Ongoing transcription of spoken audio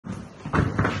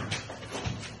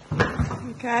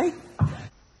Okay.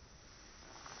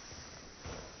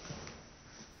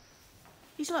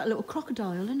 He's like a little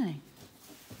crocodile, isn't he?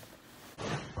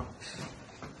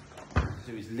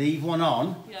 So is leave one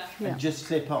on Yeah. and just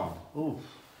slip on. Oof.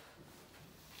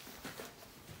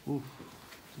 Oof.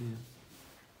 Yeah.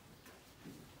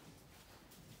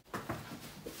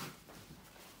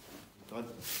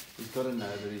 He's got to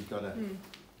know that he's got to.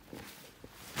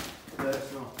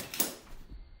 Personal.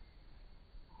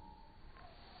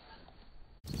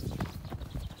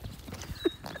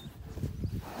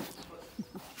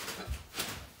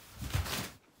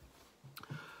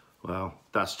 Well,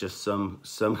 that's just some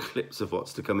clips of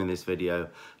what's to come in this video.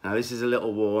 Now, this is a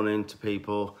little warning to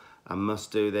people. I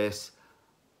must do this.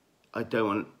 I don't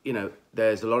want, you know,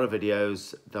 there's a lot of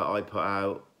videos that I put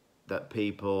out that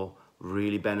people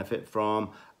really benefit from,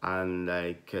 and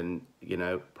they can, you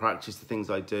know, practice the things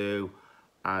I do,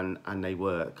 and they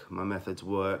work. My methods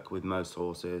work with most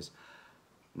horses.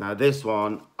 Now, this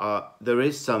one, there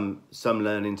is some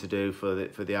learning to do for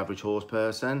the average horse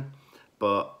person,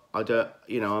 but I don't,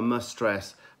 you know, I must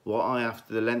stress what I have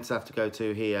to, the lengths I have to go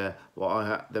to here,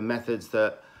 the methods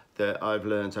that I've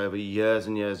learned over years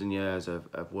and years and years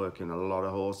of working a lot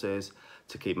of horses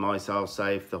to keep myself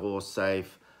safe, the horse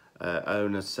safe,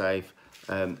 owners safe.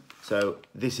 So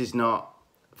this is not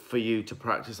for you to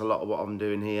practice a lot of what I'm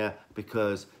doing here,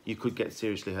 because you could get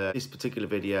seriously hurt. This particular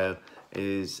video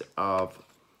is of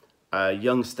a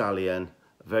young stallion,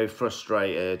 very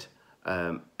frustrated,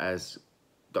 has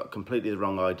got completely the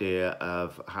wrong idea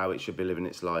of how it should be living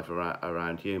its life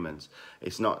around humans.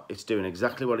 It's not, it's doing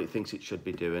exactly what it thinks it should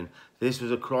be doing. This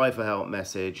was a cry for help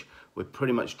message. We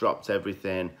pretty much dropped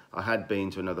everything. I had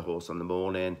been to another horse on the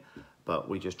morning, but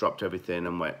we just dropped everything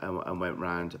and went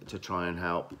round to try and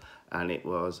help. And it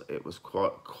was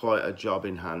quite a job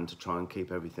in hand to try and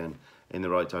keep everything in the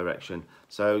right direction.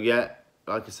 So yeah,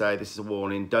 like I say, this is a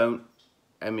warning. Don't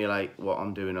emulate what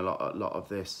I'm doing a lot of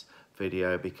this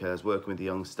video, because working with a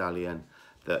young stallion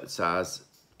that's as,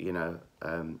 you know,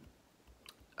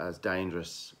 as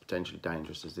dangerous, potentially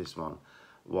dangerous as this one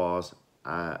was.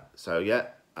 So yeah,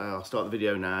 I'll start the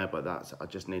video now, but I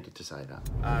just needed to say that.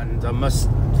 And I must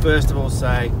first of all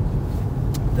say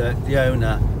that the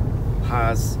owner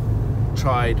has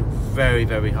tried very,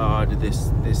 very hard with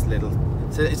this little,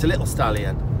 it's a little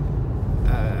stallion.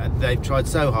 They've tried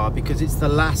so hard because it's the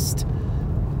last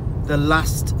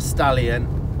stallion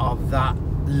of that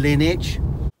lineage.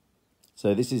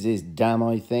 So this is his dam,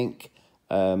 I think,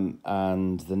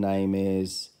 and the name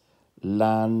is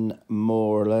Lan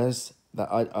Morales.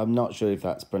 I'm not sure if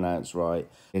that's pronounced right.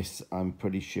 This, I'm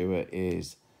pretty sure,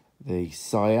 is the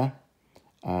sire,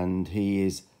 and he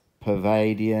is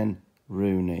Pavadian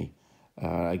Rooney.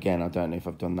 Again, I don't know if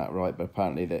I've done that right, but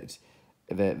apparently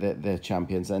they're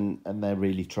champions, and they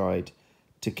really tried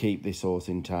to keep this horse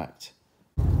intact.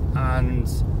 And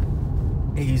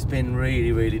he's been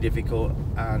really, really difficult,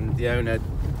 and the owner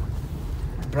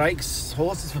breaks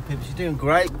horses for people. She's doing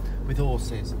great with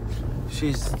horses.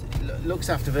 She's looks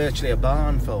after virtually a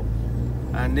barn full,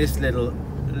 and this little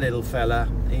fella,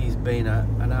 he's been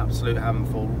an absolute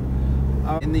handful.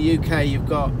 In the UK, you've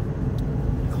got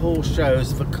horse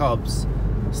shows for cobs,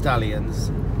 stallions,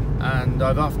 and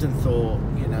I've often thought,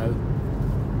 you know,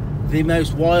 the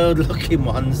most wild-looking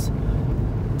ones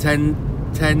tend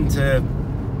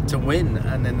to win,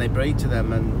 and then they breed to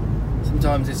them, and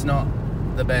sometimes it's not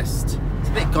the best. It's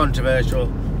a bit controversial,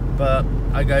 but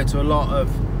I go to a lot of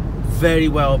very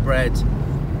well bred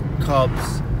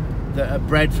cobs that are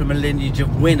bred from a lineage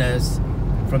of winners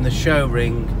from the show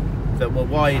ring that were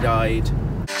wide-eyed.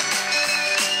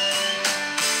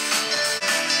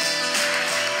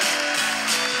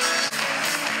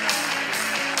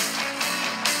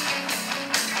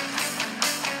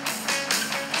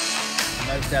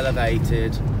 Most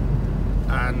elevated,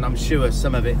 and I'm sure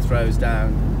some of it throws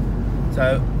down.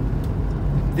 So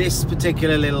this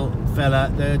particular little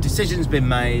fella, the decision's been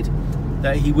made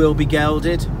that he will be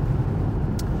gelded,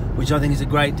 which I think is a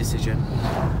great decision.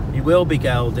 He will be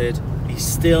gelded. He's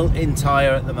still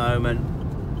entire at the moment,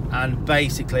 and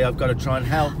basically I've got to try and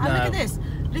help now. And look at this.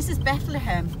 This is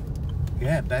Bethlehem.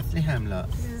 Yeah, Bethlehem, look.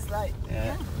 This is like,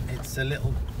 yeah. It's a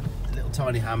little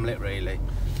tiny hamlet really,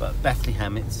 but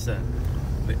Bethlehem, it's a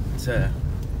bit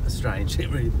strange. It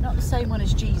really, not the same one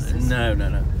as Jesus.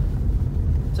 No.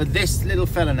 So this little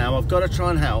fella now, I've got to try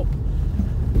and help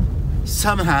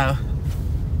somehow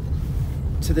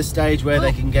to the stage where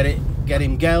they can get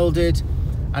him gelded,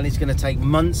 and it's going to take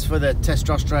months for the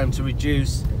testosterone to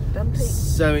reduce. Dumpy.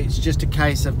 So it's just a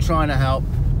case of trying to help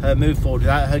her move forward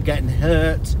without her getting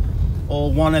hurt,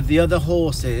 or one of the other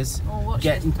horses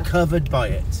getting covered by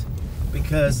it,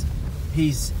 because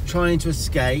He's trying to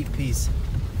escape. He's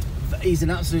an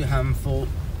absolute handful,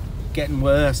 getting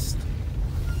worse,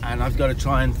 and I've got to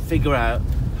try and figure out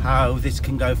how this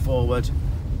can go forward,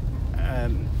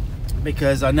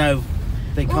 because I know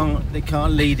they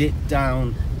can't lead it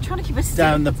down. I'm trying to keep a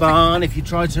down the barn. If you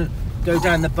try to go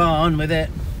down the barn with it,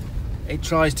 it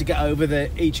tries to get over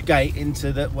each gate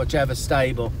into the whichever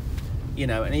stable, you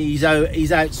know. And he's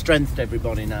outstrengthed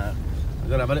everybody now. I've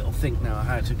got to have a little think now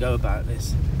how to go about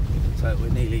this. So we're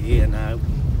nearly here now.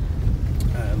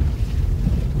 Oh,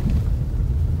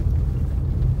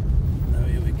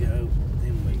 here we go.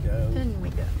 In we go. In we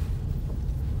go.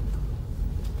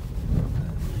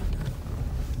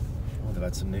 Oh, they've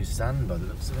had some new sand by the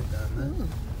looks of it down there. Ooh.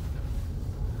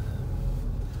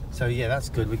 So yeah, that's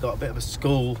good. We've got a bit of a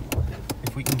school.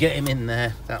 If we can get him in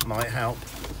there, that might help.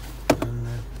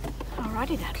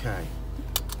 Alrighty then. Okay.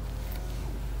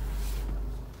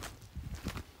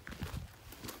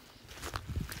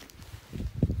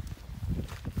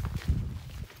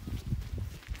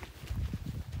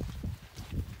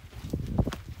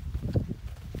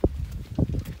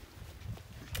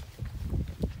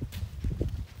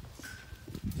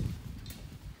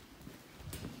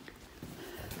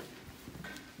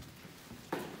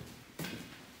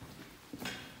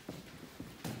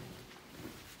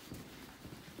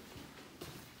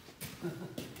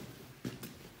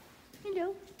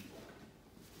 Hello.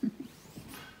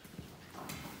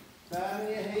 So how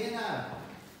many are here now?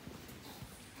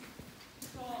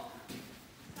 Got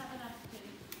 7 active.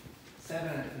 7.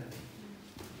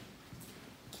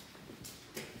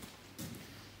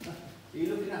 Are you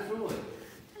looking after all?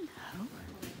 Hello.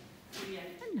 Yeah.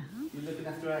 Hello. You're looking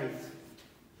after 8.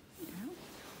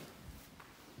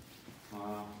 Hello.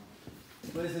 Wow.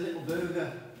 Where's the little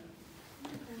booger?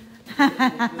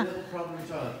 the little problem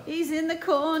child. He's in the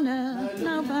corner. Looking at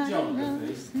Nobody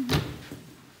knows. geography.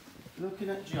 Looking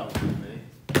at geography.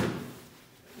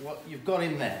 What you've got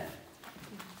in there?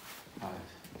 Right.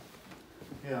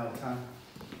 Here, I'll come.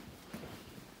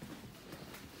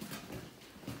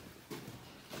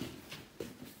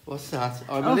 What's that?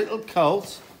 I'm a little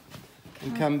colt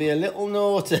and can be a little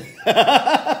naughty.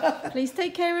 Please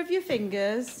take care of your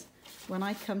fingers when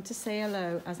I come to say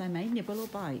hello, as I may nibble or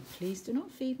bite. Please do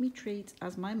not feed me treats,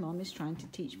 as my mom is trying to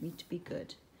teach me to be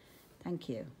good. Thank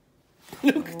you.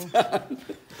 Look at that.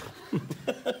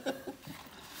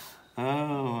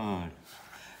 Oh,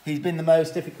 he's been the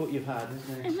most difficult you've had,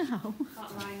 isn't he? Hello.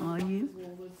 That line Are you?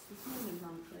 was this morning,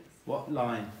 Ramflex. What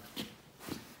line?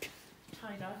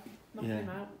 Tied up, knocked Yeah. him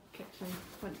out, kicked me,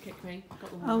 went to kick me.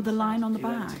 Got the Oh, the line on the He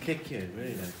went to back. kick you,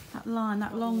 really. That line,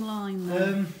 that long line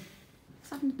there. Um, What's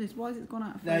happened to this? Why has it gone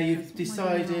out of now focus? you've What am I doing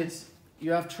decided, wrong?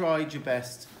 you have tried your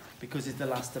best because it's the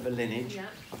last of a lineage. Yeah.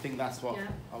 I think that's what Yeah.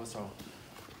 I was told.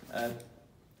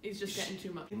 He's just getting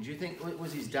too much. And do you think,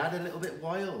 was his dad a little bit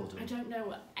wild? I don't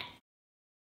know.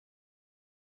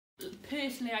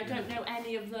 Personally, I don't know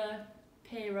any of the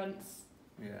parents'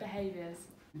 Yeah. behaviours.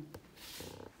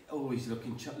 Oh, he's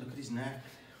looking, look at his neck.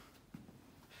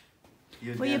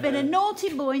 Well, you've been a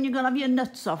naughty boy and you're going to have your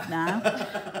nuts off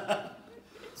now.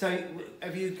 So,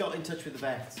 have you got in touch with the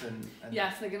vets? And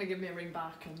Yes, they're going to give me a ring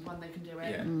back and when they can do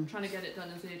it. Yeah. Trying to get it done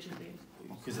as urgently.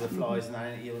 Because of the flies and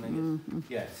that, you'll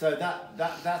yeah. So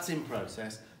that's in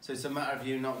process. So it's a matter of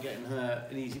you not getting hurt,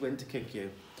 and he went to kick you.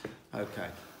 Okay.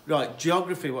 Right.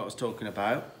 Geography. What I was talking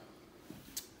about.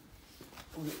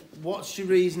 What's your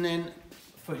reasoning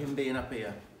for him being up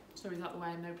here? So he's out the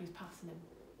way and nobody's passing him.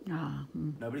 Ah,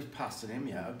 Nobody's passing him.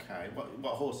 Yeah. Okay.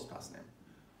 What horse is passing him?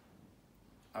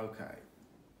 Okay.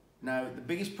 Now the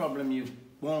biggest problem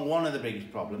one of the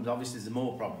biggest problems. Obviously, there's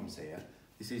more problems here.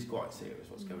 This is quite serious.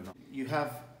 What's going on? You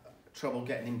have trouble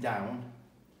getting him down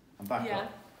and back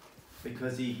up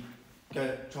because he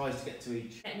tries to get to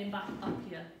each, Getting him back up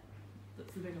here.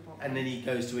 That's the bigger problem. and then he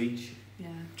goes to each, Yeah.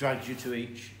 drags you to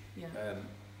each, Yeah.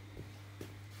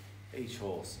 each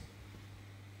horse.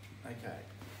 Okay.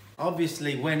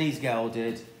 Obviously, when he's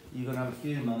gelded, you're gonna have a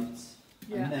few months,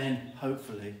 Yeah. and then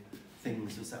hopefully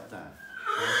things will settle down.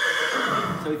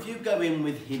 So if you go in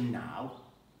with him now,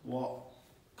 what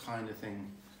kind of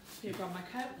thing? He'll grab my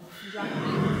coat, drag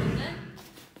me in there.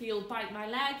 He'll bite my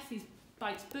legs, he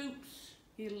bites boots.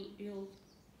 He'll,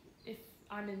 if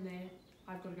I'm in there,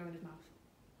 I've got to go in his mouth.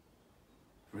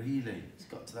 Really? It's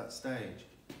got to that stage.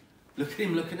 Look at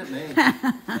him looking at me.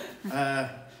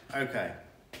 Okay.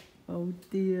 oh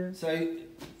dear. So,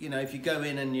 you know, if you go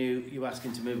in and you ask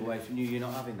him to move away from you, you're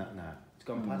not having that now. It's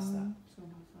gone past that. So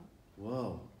how's that?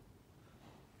 Whoa.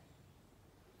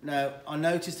 Now, I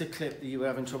noticed a clip that you were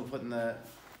having trouble putting the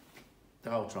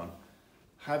halter on.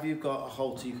 Have you got a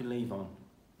halter you can leave on?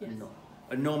 Yes.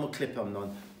 A normal clip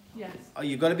on. Yes.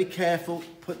 You've got to be careful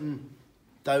putting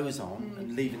those on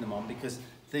and leaving them on, because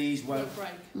these won't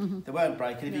break. They won't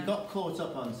break. And if you No. got caught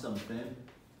up on something,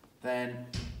 then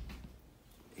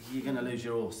you're going to lose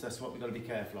your horse. That's what we've got to be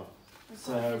careful of.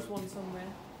 There's one somewhere.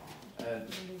 Uh,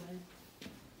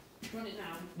 Run it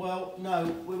now. well, no,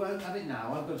 we won't have it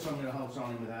now. I've got to try and get a hold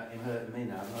on him without him hurting me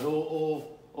now.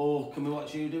 Or can we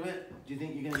watch you do it? Do you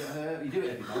think you're going to get hurt? You do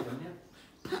it every day,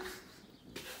 don't you?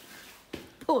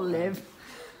 Poor Liv.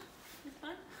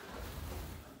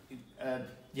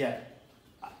 Yeah.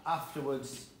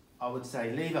 Afterwards, I would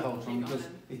say leave a hold on, Leave it on because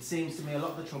then. it seems to me a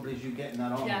lot of the trouble is you getting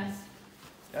that on. Yes.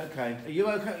 Okay. Are you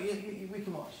okay? We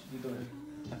can watch. You got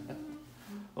it.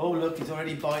 Oh, look, he's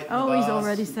already biting the Oh, he's bars.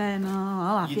 already saying, oh,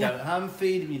 I'll have You you. don't hand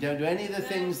feed him, you don't do any of the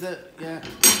things that, yeah.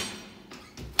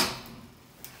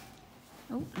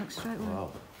 Oh, look, straight away.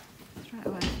 Well, Straight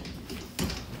away.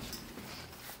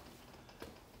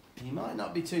 he might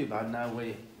not be too bad now.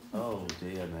 Oh,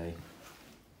 dear me.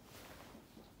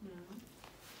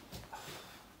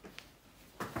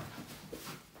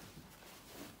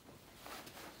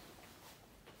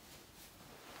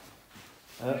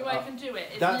 The only way I can do it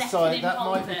is that letting side, him that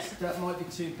hold might it. be, that might be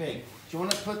too big. Do you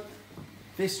want to put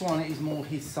this one? Is more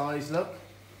his size, look.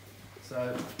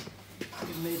 So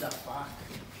give me that back,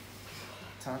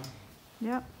 Tan.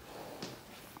 Yep.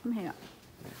 I'm here.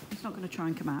 He's not going to try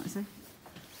and come out, is he?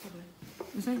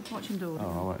 Probably. Is he? Watch him do it. Oh,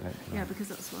 I won't let you. Yeah, because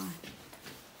that's why.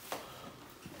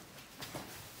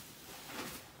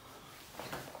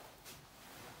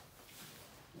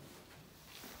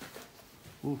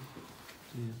 Oof,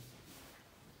 dear.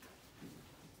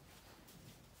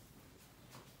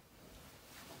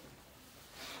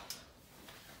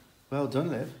 Well done,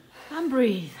 Liv. And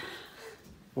breathe.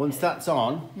 Once that's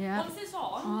on, Yeah. Once it's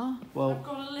on, Oh, well, I've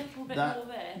got a little bit that- more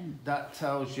there. that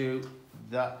tells you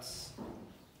that's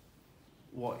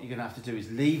what you're going to have to do is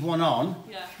leave one on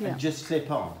Yeah. Yeah. and just slip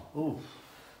on. Ooh.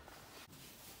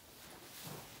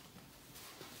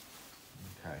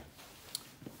 Okay.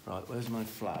 Right, where's my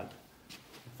flag?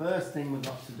 First thing we've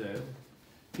got to do,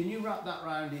 can you wrap that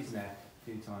round his neck a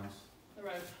few times? The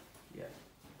rope. Yeah.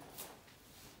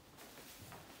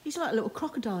 he's like a little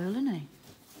crocodile, isn't he?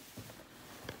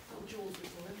 Little jaws we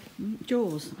call him.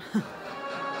 Jaws.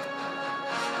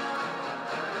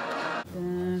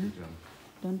 Dun,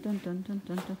 dun, dun, dun, dun,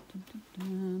 dun, dun, dun,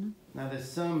 dun. Now there's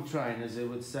some trainers who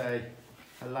would say,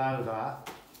 allow that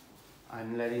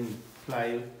and let him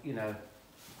play, you know,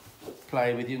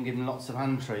 play with you and give him lots of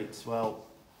hand treats. Well,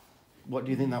 what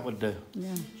do you think that would do?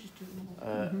 Yeah. Just do it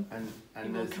normal. And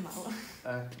He will there's- come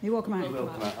out. You walk him He out. will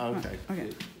come out. Okay. Right, okay.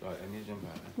 Good. Right, I need to jump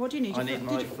out then. What do you need? I Your need flag-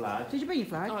 my did you- flag. Did you bring your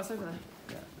flag? Oh, it's over there.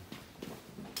 Yeah.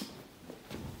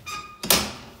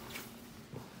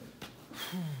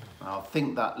 I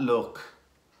think that look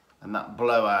and that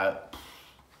blowout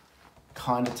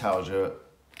kind of tells you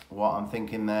what I'm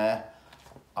thinking there.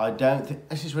 I don't think,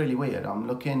 this is really weird. I'm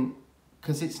looking,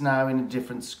 because it's now in a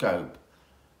different scope,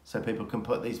 so people can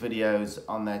put these videos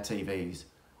on their TVs.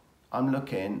 I'm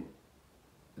looking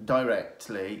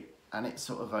directly and it's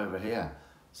sort of over here.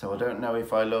 So I don't know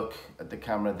if I look at the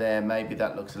camera there, maybe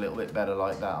that looks a little bit better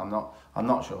like that. I'm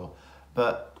not sure.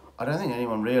 But I don't think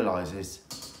anyone realises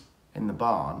in the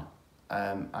barn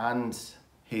and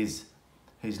his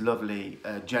lovely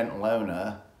gentle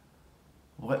owner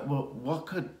what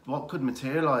could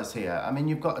materialise here. I mean,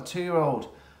 you've got a 2-year-old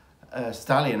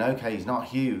stallion. Okay, he's not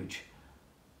huge,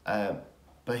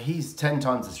 but he's 10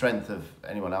 times the strength of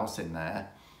anyone else in there,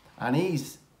 and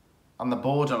he's on the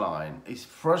borderline. He's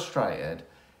frustrated.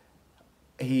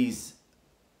 He's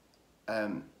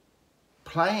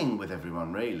playing with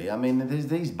everyone, really. I mean, there's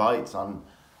these bites on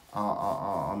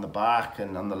the back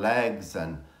and on the legs,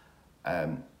 and I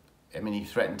mean, he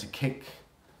threatened to kick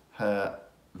her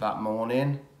that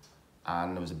morning,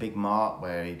 and there was a big mark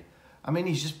where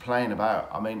he's just playing about.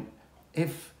 I mean,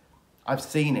 if I've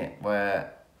seen it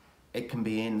where it can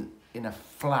be in a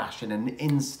flash, in an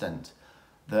instant,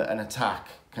 that an attack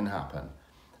can happen.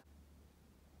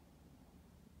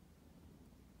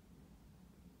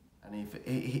 And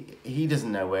if he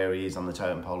doesn't know where he is on the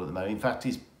totem pole at the moment. In fact,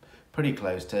 he's pretty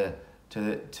close to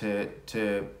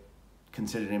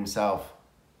considering himself,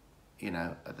 you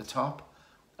know, at the top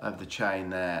of the chain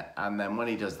there. And then when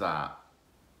he does that,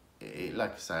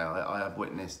 like I say, I have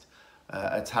witnessed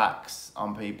attacks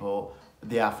on people,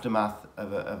 the aftermath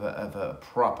of a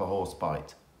proper horse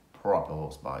bite.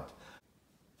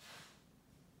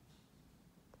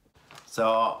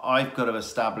 So I've got to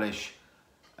establish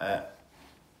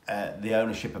the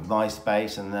ownership of my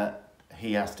space, and that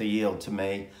he has to yield to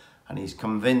me, and he's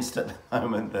convinced at the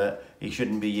moment that he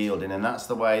shouldn't be yielding, and that's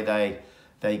the way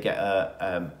they get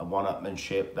a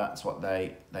one-upmanship. That's what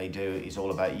they do. It's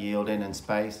all about yielding and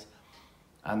space.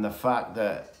 And the fact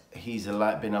that he's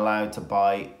been allowed to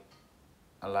bite,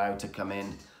 allowed to come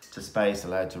in to space,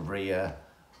 allowed to rear,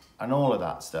 and all of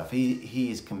that stuff, he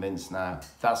is convinced now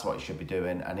that's what he should be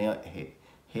doing, and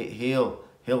he'll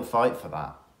fight for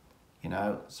that, you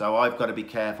know. So I've got to be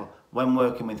careful when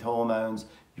working with hormones.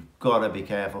 You've got to be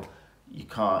careful. You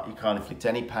can't inflict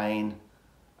any pain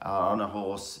on a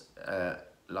horse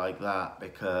like that,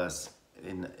 because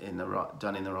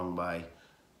done in the wrong way,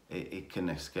 it can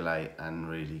escalate and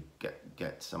really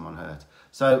get someone hurt.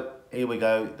 So here we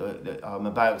go. I'm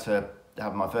about to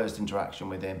have my first interaction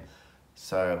with him.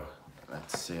 So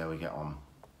let's see how we get on.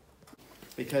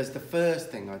 Because the first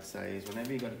thing I'd say is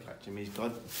whenever you've got to catch him, he's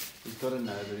got to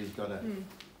know that he's got to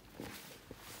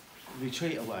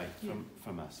retreat away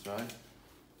from us, right?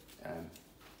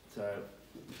 So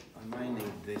I may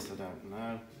need this, I don't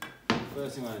know.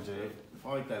 First thing I'm going to do, if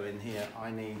I go in here,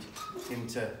 I need him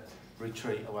to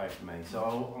retreat away from me.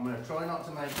 So I'm going to try not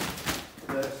to make it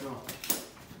personal.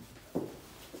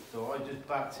 So I just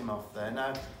backed him off there.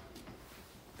 Now,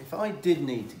 if I did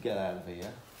need to get out of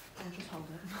here, I'll just hold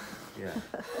it.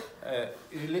 yeah.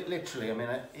 Literally, I mean,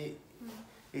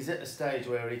 he's at a stage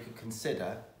where he could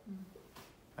consider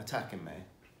attacking me.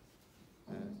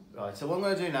 Right, so what I'm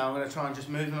going to do now, I'm going to try and just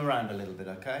move him around a little bit,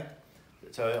 okay?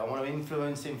 So I want to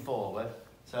influence him forward.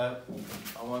 So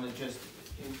I want to just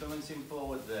influence him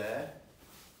forward there.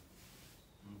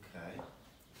 Okay.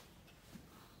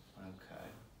 Okay.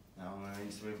 Now I'm going to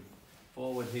influence him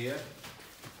forward here.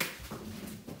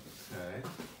 Okay.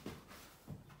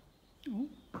 Oh.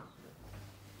 Well,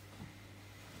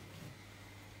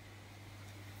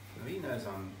 he knows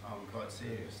I'm quite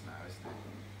serious now, isn't he?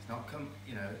 It's not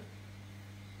you know.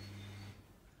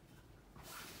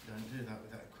 Don't do that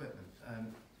with that equipment.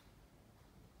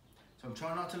 So I'm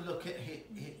trying not to look at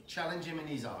challenge him in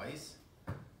his eyes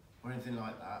or anything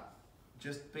like that.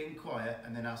 Just being quiet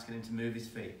and then asking him to move his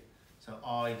feet. So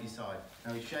I decide.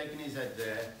 Now he's shaking his head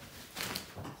there.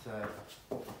 So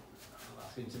I'll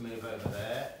ask him to move over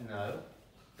there. No,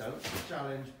 don't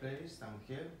challenge, please. Thank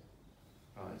you.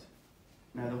 Right.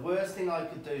 Now the worst thing I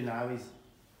could do now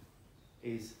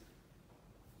is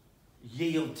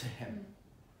yield to him.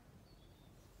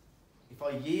 If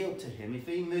I yield to him, if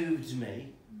he moves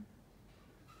me,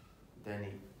 then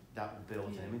that will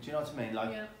build him. Do you know what I mean?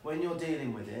 Like when you're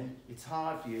dealing with him, it's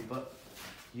hard for you, but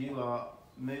you are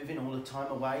moving all the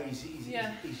time away. He's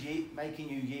making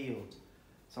you yield.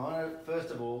 So I want to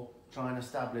first of all try and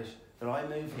establish that I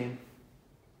move him,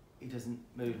 he doesn't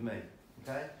move me.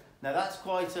 Okay? Now that's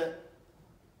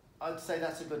I'd say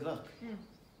that's a good look.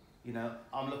 You know,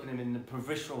 I'm looking at him in the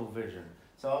peripheral vision.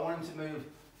 So I want him to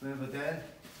move again.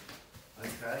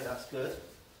 Okay, that's good.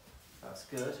 That's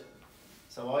good.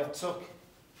 So I took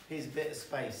his bit of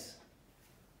space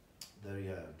that he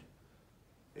owned.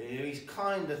 He's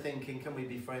kind of thinking, can we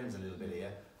be friends a little bit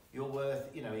here? You're worth,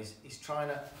 you know, he's trying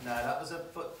to, no, that was a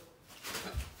foot.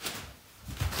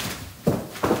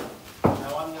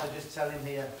 Now I'm going to just tell him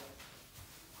here.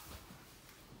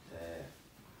 There.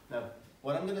 Now,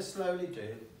 what I'm going to slowly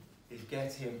do is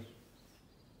get him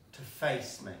to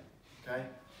face me, okay?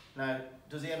 Now,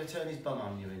 does he ever turn his bum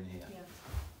on you in here? Yeah.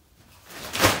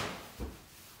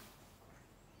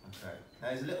 Okay. Now,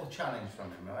 there's a little challenge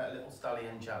from him, right? A little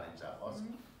stallion challenge, that was.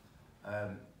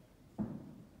 Okay.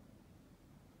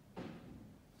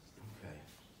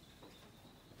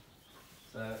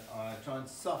 So, I try and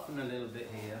soften a little bit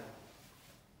here.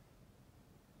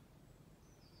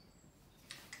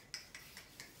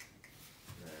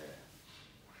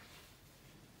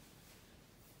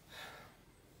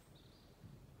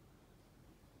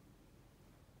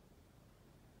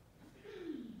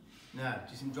 Now,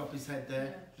 just him drop his head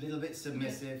there, a little bit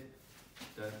submissive.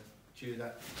 Don't chew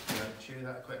that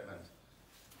equipment.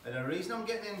 And the reason I'm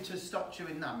getting him to stop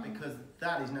chewing that, because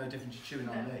that is no different to chewing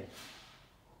on me.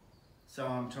 So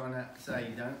I'm trying to say,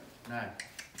 you don't, no.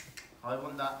 I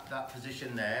want that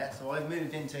position there. So I've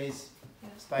moved into his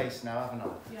space now, haven't I?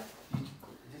 Yeah.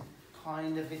 Just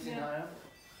kind of hitting now.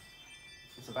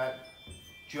 It's about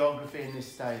geography in this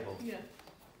stable. Yeah.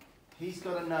 He's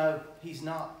got to know he's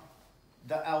not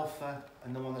the alpha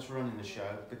and the one that's running the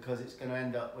show, because it's going to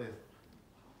end up with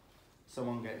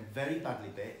someone getting very badly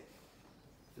bit.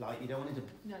 Like, you don't want him to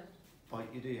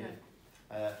bite you, do you?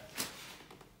 No.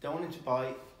 Don't want him to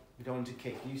bite, you don't want him to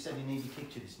kick. You said he needed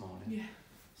kicked you this morning. Yeah.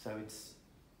 So it's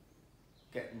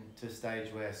getting to a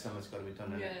stage where something's got to be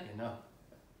done, you know.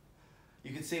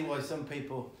 You can see why some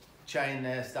people chain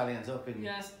their stallions up in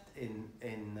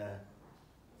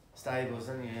stables,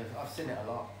 don't you? I've seen it a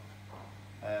lot.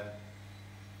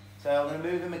 So I'm going to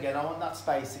move him again. I want that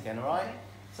space again, all right?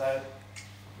 So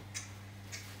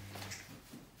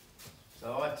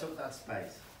I took that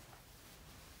space.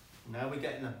 Now we're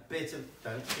getting a bit of,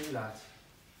 don't do that.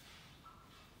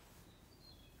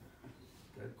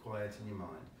 Go quiet in your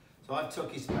mind. So I've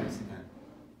took his space again.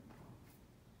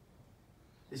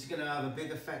 This is going to have a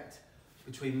big effect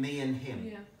between me and him.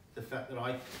 Yeah. The fact that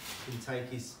I can take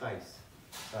his space.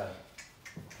 So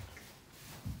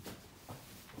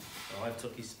I've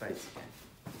took his space again.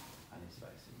 And his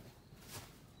space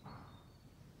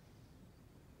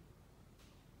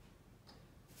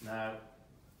in there. Now,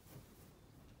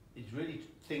 he's really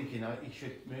thinking he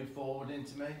should move forward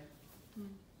into me.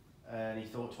 And he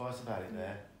thought twice about it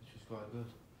there, which was quite good.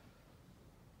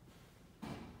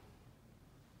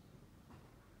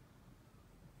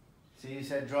 See his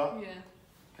head drop? Yeah.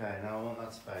 Okay, now I want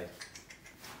that space.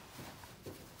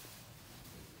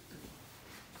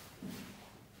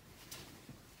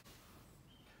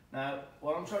 Now,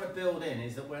 what I'm trying to build in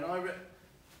is that when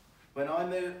I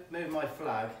move my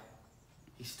flag,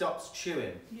 he stops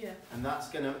chewing. Yeah. And that's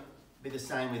going to be the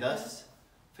same with us.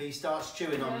 If he starts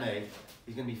chewing on me,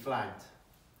 he's going to be flagged.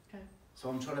 Okay. So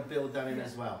I'm trying to build that in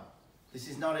as well. This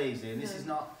is not easy, and this is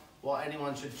not what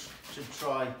anyone should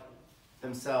try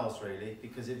themselves really,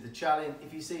 because if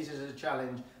he sees it as a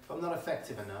challenge, if I'm not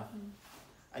effective enough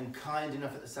and kind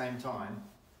enough at the same time,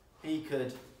 he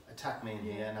could attack me in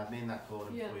here and have me in that corner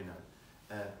before you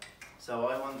know. So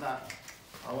I want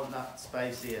that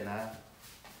space here now,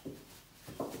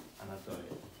 and I've got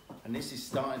it. And this is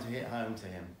starting to hit home to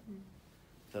him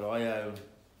that I own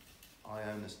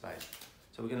the space.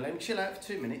 So we're going to let him chill out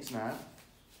for 2 minutes now,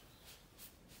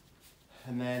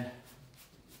 and then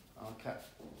I'll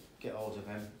get hold of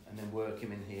him and then work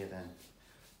him in here then.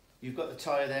 You've got the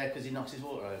tyre there because he knocks his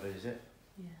water over, is it?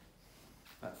 Yeah.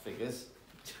 That figures.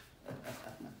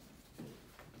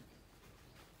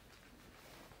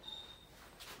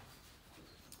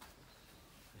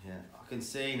 Yeah, I can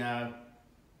see now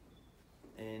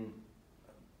in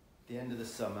the end of the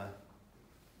summer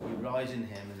we're riding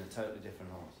him in a totally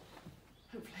different horse.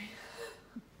 Hopefully.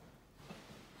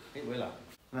 It will happen.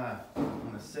 Now, I'm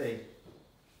going to see.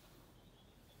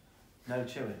 No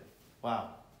chewing. Wow.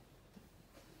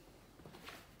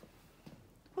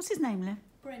 What's his name, Liv?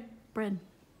 Bryn. Bryn.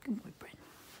 Good boy, Bryn.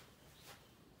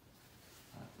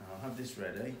 Right, now I'll have this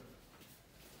ready,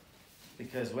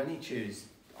 because when he chews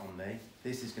on me,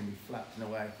 this is going to be flapping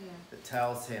away. Yeah. That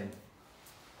tells him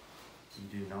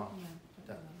you do not.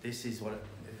 Yeah. This is what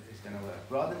is going to work.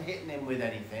 Rather than hitting him with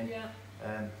anything. Yeah.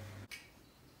 I'm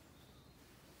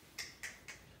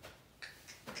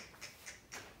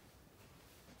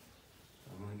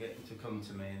going to get him to come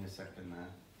to me in a second now,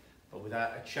 but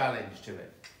without a challenge to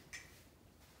it.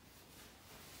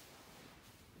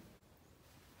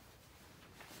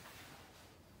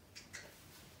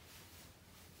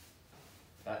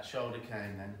 That shoulder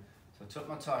came then, so I took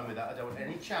my time with that. I don't want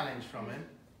any challenge from him,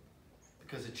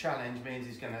 because a challenge means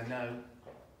he's going to know.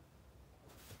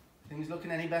 Think he's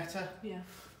looking any better? Yeah.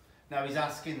 No, he's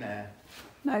asking there.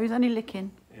 No, he's only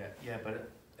licking. Yeah, but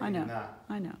I know. That,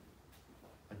 I know.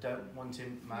 I don't want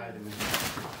him mouthing me.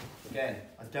 Again,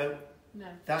 I don't. No.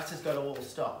 That has got to all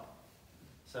stop.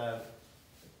 So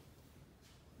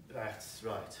that's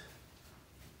right.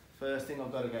 First thing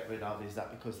I've got to get rid of is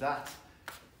that, because that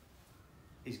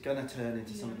is going to turn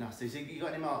into something nasty. You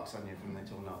got any marks on you from it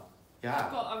or not? Yeah.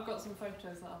 I've got some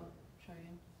photos that I'll show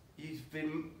you. He's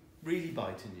been really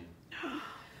biting you.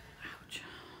 Ouch.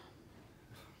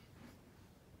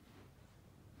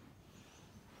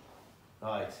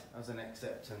 Right, as an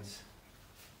acceptance.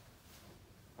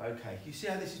 Okay, you see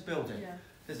how this is building? Yeah.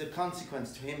 There's a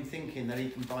consequence to him thinking that he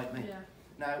can bite me. Yeah.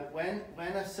 Now, when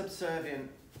a subservient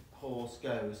horse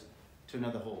goes to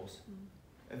another horse,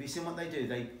 have you seen what they do?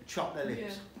 They chop their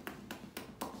lips.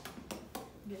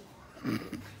 Yeah.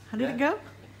 How did it go?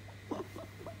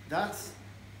 That's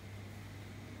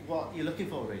what you're looking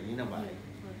for, really, in a way.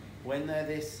 Yeah. When they're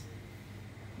this,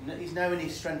 he's knowing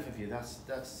his strength of you.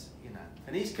 That's you know,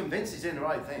 and he's convinced he's doing the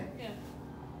right thing.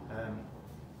 Yeah.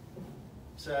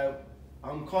 So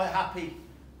I'm quite happy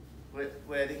with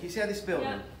where you see how this is building,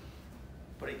 Yeah.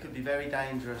 but it could be very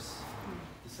dangerous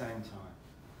at the same time.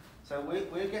 So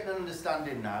we're getting an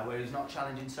understanding now where he's not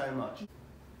challenging so much.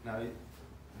 No, okay,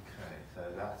 so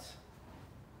that's,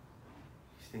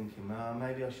 he's thinking, well,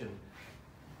 maybe I shouldn't.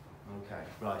 Okay,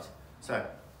 right, so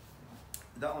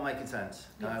that all making sense.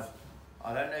 Yes. Now,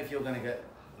 I don't know if you're going to get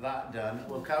that done.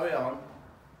 We'll carry on,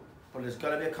 but there's got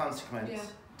to be a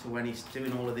consequence to when he's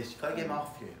doing all of this. You've got to get him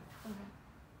off you.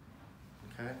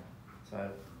 Okay,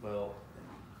 so we'll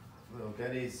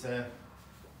get his, get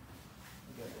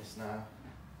this now.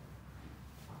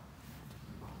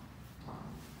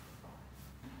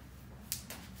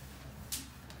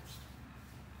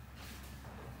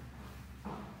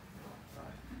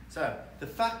 So the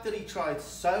fact that he tried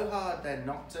so hard then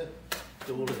not to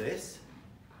do all of this,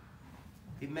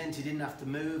 it meant he didn't have to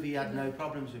move. He had no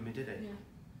problems with me, did he? Yeah.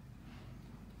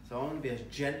 So I'm going to be as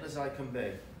gentle as I can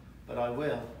be, but I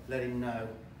will let him know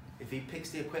if he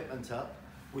picks the equipment up,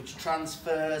 which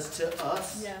transfers to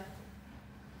us. Yeah.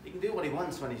 He can do what he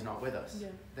wants when he's not with us. Yeah.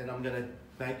 Then I'm going to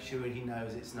make sure he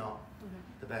knows it's not Okay.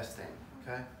 the best thing.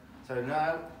 Okay. So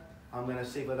now I'm going to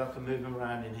see whether I can move him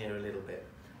around in here a little bit.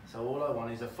 So all I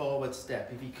want is a forward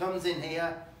step. If he comes in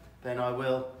here, then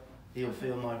he'll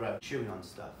feel my rope, chewing on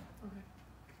stuff. Okay.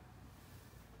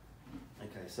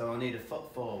 Okay, so I need a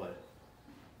foot forward.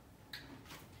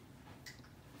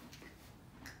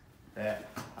 There,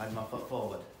 I had my foot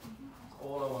forward. That's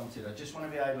all I wanted. I just want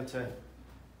to be able to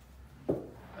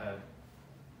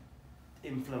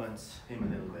influence him a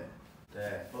little bit.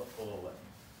 There, foot forward.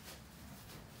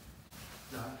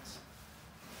 That's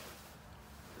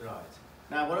right.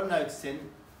 Now what I'm noticing,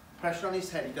 pressure on his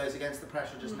head, he goes against the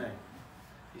pressure just now.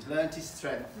 He's learnt his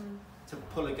strength to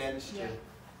pull against you.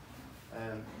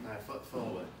 Now foot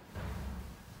forward.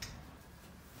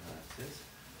 That's it.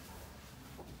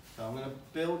 So I'm going to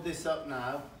build this up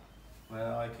now,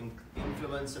 where I can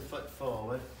influence a foot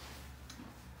forward.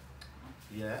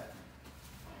 Yeah.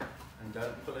 And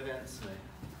don't pull against me.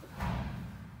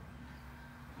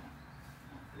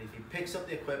 And if he picks up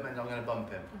the equipment, I'm going to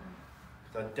bump him.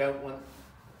 Because I don't want,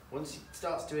 once he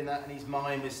starts doing that and he's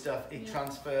mine with stuff, it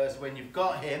transfers when you've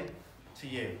got him to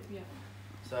you. Yeah.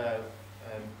 So,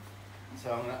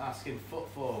 so I'm going to ask him foot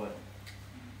forward.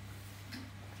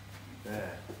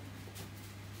 There.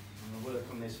 I'm going to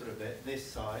work on this for a bit. This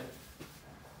side,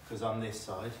 because I'm this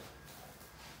side.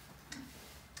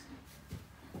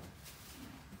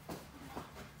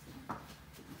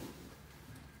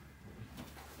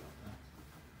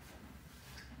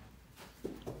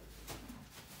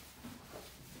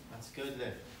 That's good,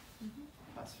 Liv.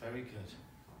 That's very good.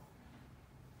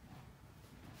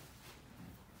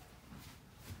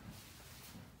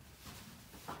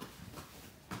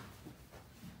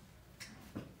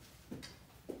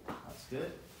 That's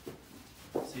good.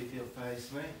 See if he'll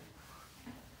face me.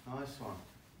 Nice one.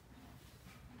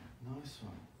 Nice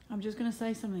one. I'm just going to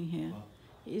say something here. What?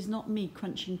 It is not me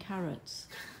crunching carrots.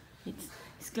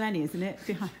 It's Glennie, isn't it?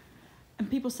 Behind. And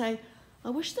people say, I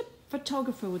wish the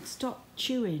photographer would stop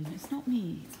chewing. It's not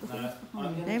me. It's the things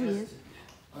behind. There he is.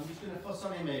 I'm just going to fuss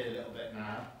on him here a little bit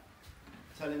now.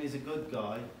 Tell him he's a good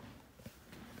guy.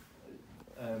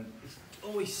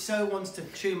 He so wants to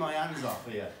chew my hands off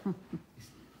here.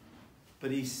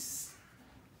 But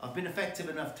I've been effective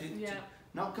enough to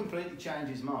not completely change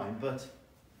his mind, but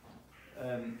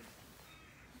right.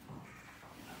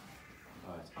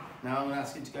 Now I'm going to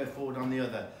ask him to go forward on the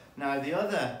other. Now the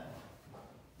other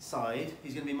side,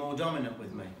 he's going to be more dominant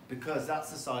with me, because that's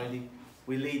the side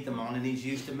we lead them on, and he's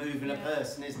used to moving a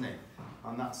person, isn't he,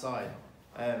 on that side.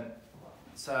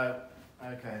 So,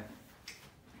 okay.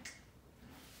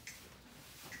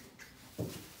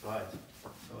 Right,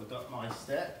 so I've got my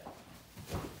step.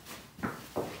 I've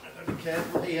got to be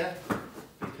careful here,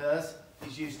 because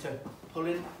he's used to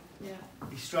pulling. Yeah.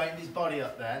 He straightened his body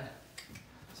up then,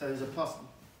 so there's a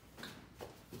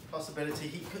possibility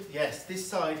he could, yes, this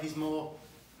side he's more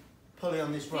pully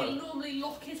on this rope. He'll normally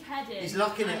lock his head in. He's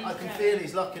locking it, I can feel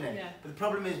he's locking it. Yeah. But the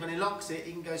problem is when he locks it,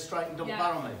 he can go straight and double Yeah.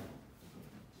 barrel me.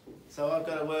 So I've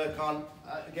got to work on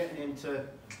getting him to...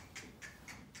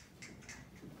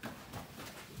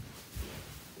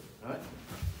 Right.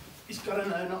 He's got to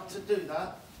know not to do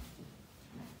that.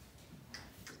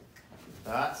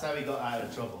 That's how he got out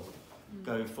of trouble.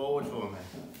 Going forward for me.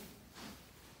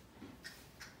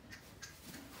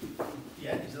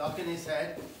 Yeah, he's locking his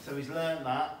head, so he's learned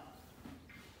that.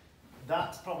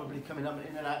 That's probably coming up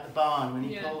in and out the barn when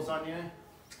he pulls on you.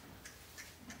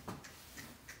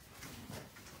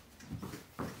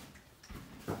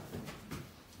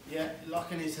 Yeah,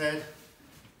 locking his head.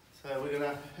 So we're going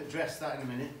to address that in a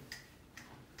minute.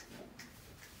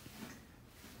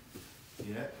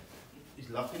 Yeah, he's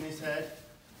locking his head.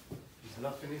 He's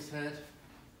locking his head.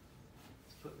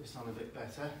 Let's put this on a bit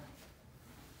better.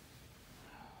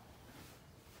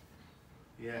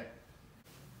 Yeah.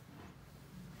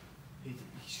 He's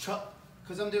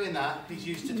because I'm doing that, he's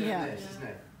used to doing this, isn't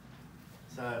he?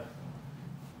 So.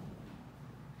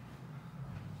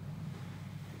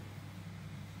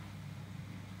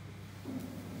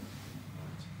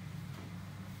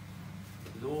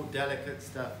 It's all delicate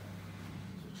stuff.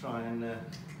 So try and. Right.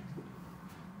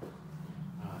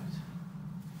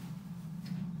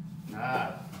 Now,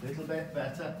 a little bit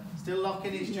better. Still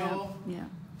locking his jaw. Yeah.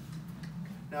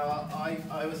 Now,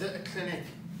 I was at a clinic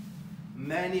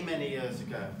many years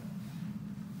ago.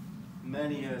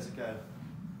 many years ago,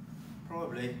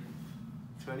 probably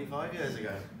 25 years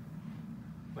ago,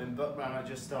 when Buckman had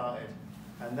just started,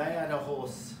 and they had a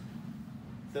horse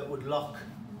that would lock.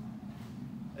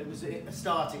 It was a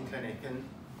starting clinic, and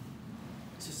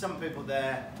to some people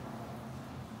there,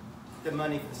 the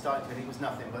money for the starting clinic was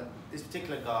nothing, but this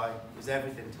particular guy was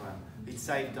everything to him. He'd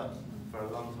saved up for a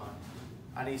long time,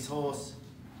 and his horse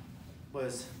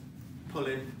was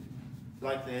pulling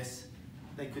like this.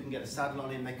 They couldn't get a saddle on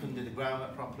him, they couldn't do the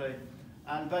groundwork properly,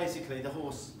 and basically the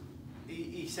horse,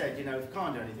 he said, you know, if you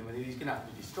can't do anything with him, he's going to have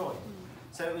to be destroyed.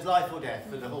 So it was life or death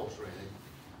for the horse, really.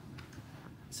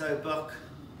 So Buck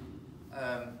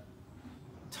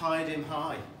tied him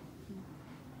high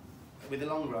with a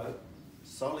long rope,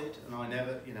 solid, and I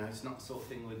never, you know, it's not the sort of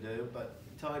thing we'd do, but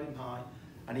he tied him high,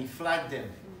 and he flagged him,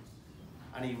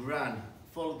 and he ran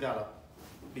full gallop,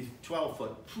 with 12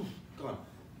 foot, gone,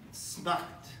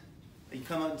 smacked. He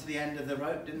come up to the end of the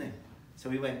rope, didn't he? So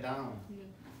he went down. Yeah.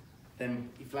 Then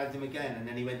he flagged him again, and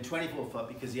then he went 24 foot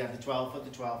because he had the 12 foot,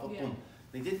 Yeah. boom.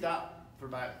 And he did that for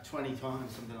about 20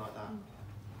 times, something like that.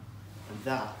 And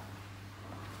that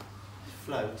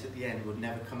float at the end would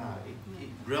never come out.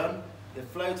 He'd run, he'd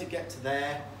float to get to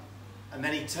there, and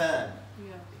then he'd turn.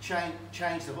 Yeah.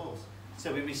 Change the horse.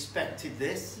 So we respected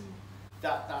this.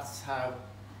 That's how,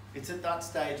 it's at that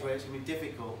stage where it's going to be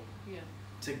difficult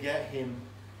to get him.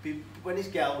 When he's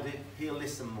gelded, he'll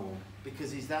listen more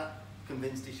because he's that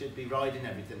convinced he should be riding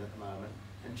everything at the moment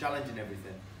and challenging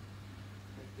everything,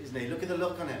 isn't he? Look at the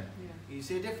look on him. Yeah. You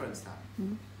see a difference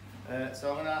there? So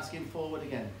I'm going to ask him forward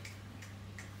again.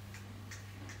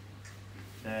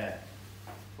 There,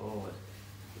 forward.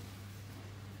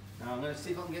 Now I'm going to see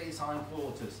if I can get his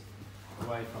hindquarters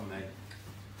away from me.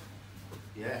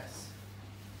 Yes,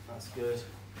 that's good.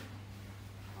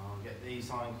 I'll get these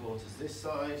hindquarters this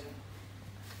side.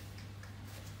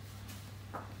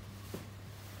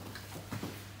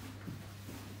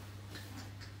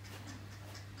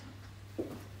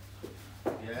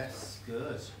 Yes,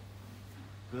 good.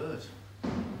 Good.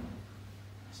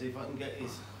 See if I can get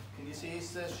his, can you see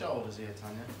his shoulders here,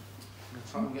 Tanya?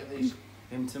 I'm going to try and get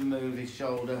him to move his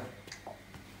shoulder.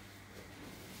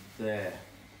 There.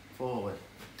 Forward.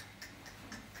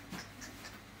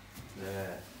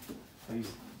 There.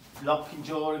 He's locking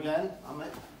jaw again.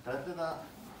 Don't do that.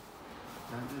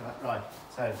 Don't do that. Right.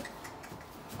 So,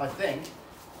 I think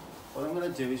what I'm going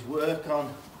to do is work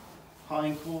on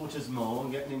hindquarters more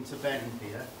and getting him to bend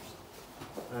here.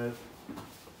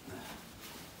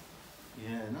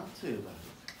 Yeah, not too bad.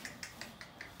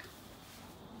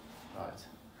 Right.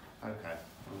 Okay.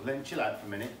 I'll let him chill out for a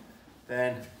minute.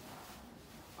 Then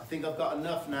I think I've got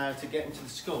enough now to get him to the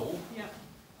school. Yeah.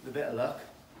 With a bit of luck.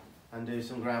 And do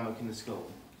some groundwork in the school.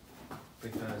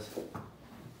 Because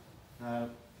now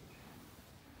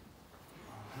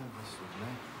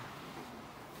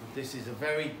this is a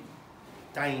very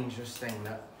dangerous thing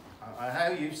that how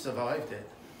you survived it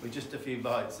with just a few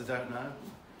bites, I don't know.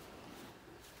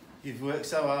 You've worked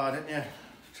so hard, haven't you?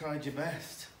 Tried your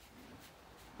best.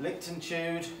 Licked and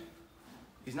chewed.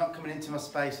 He's not coming into my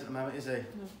space at the moment, is he? No.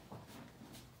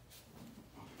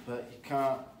 But you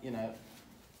can't, you know.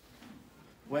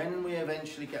 When we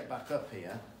eventually get back up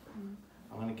here,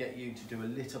 I'm going to get you to do a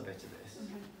little bit of this.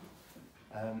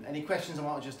 Okay. Any questions on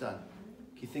what I've just done?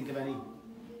 Can you think of any?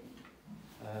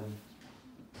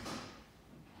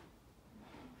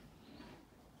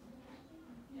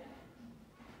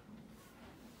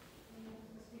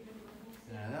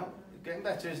 No, getting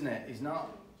better, isn't it? He's not.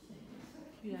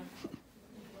 Yeah.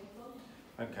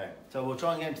 Okay, so we'll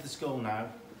try and get into the school now.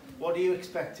 What are you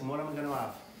expecting? What am I going to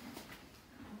have?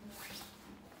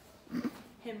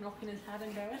 Him locking his head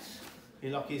and going. You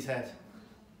lock his head.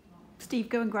 Steve,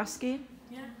 go and grass skiing.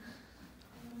 Yeah.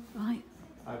 Right.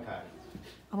 Okay.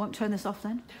 I won't turn this off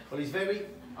then. Well, he's very.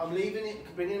 I'm leaving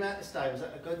it, bringing him out the stables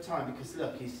at a good time because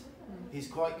look, he's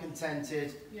quite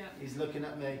contented. Yeah. He's looking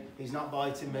at me. He's not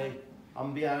biting me.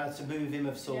 I'm being able to move him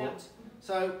of sorts. Yeah.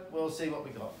 So we'll see what we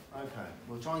got. Okay.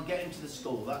 We'll try and get him to the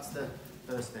school. That's the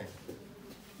first thing.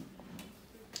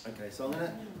 Okay. So I'm going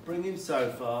to bring him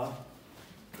so far.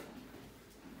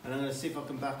 And I'm going to see if I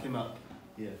can back him up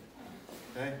here.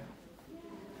 Okay?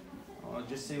 I'll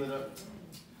just see whether.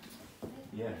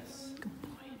 Yes. Good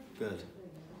boy. Good.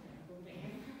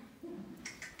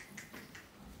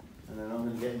 And then I'm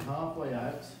going to get him halfway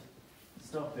out,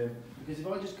 stop him. Because if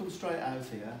I just come straight out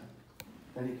here,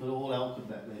 then it could all help with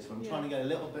that this. I'm trying to get a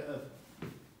little bit of.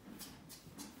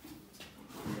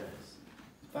 Yes.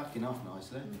 It's backing off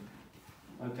nicely.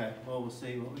 Okay, well, we'll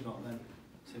see what we got then.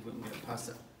 See if we can get past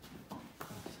it.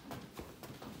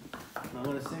 I'm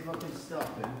going to see if I can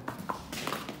stop him.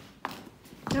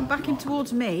 Don't back him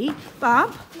towards me.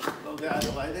 Bab. I'll get out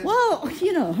of the way then. Well,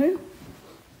 you know.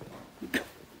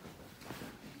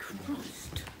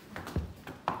 Christ.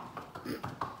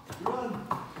 Run.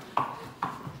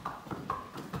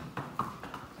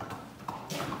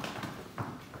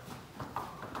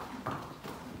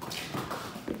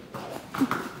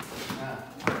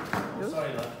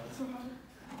 Sorry, love.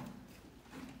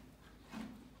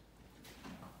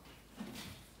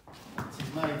 It's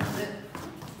his mate, is it?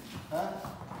 Huh?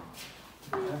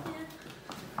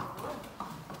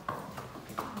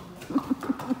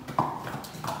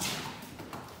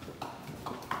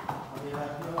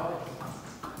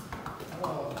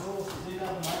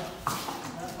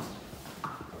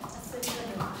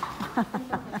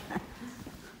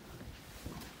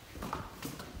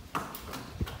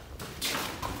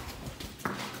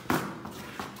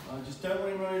 Just don't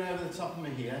worry running over the top of me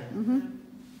here.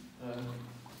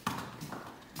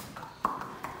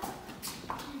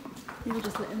 You will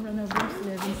just let him run over us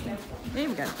and everything. There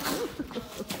we go.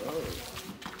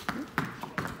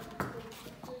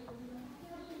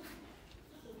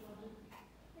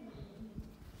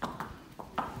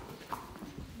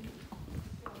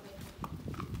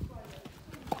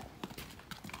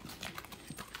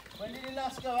 When did he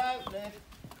last go out, Liv?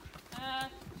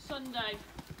 Sunday.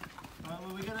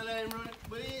 Were we going to let him run?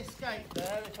 Will he escape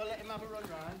there if I let him have a run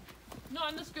round?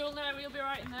 Not in the school now, he'll be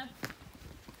right in there.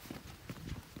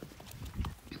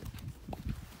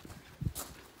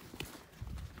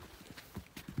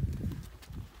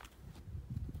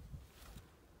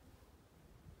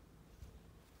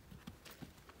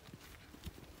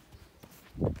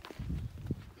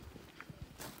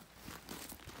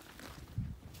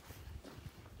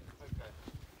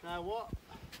 Now what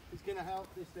is going to help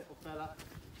this little fella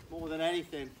more than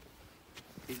anything?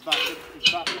 He's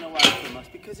backing away from us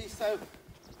because he's so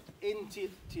into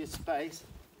your space,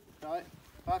 right?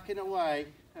 Backing away,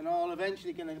 and I'm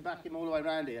eventually going to back him all the way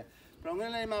around here. But I'm going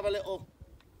to let him have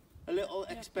a little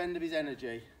expend of his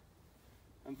energy,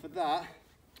 and for that,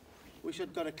 wish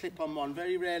I'd got a clip-on one.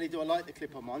 Very rarely do I like the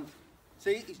clip-on ones.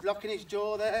 See, he's locking his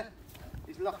jaw there.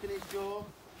 He's locking his jaw.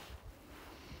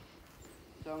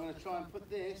 So I'm going to try and put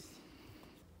this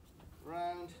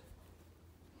round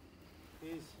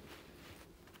his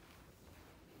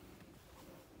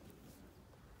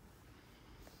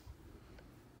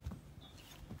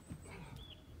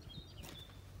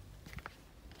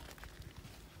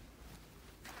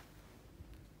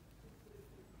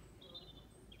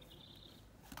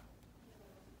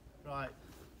right.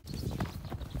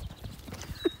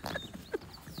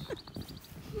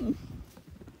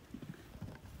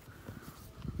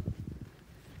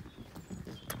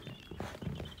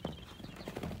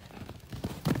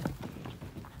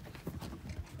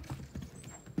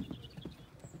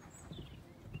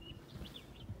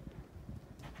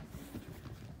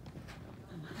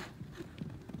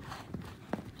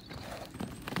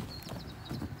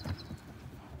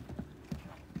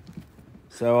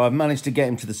 So I've managed to get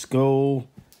him to the school.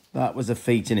 That was a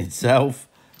feat in itself,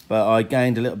 but I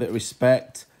gained a little bit of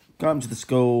respect. Got him to the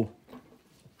school,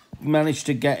 managed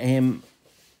to get him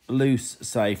loose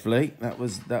safely. That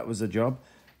was a job.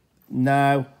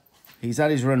 Now he's had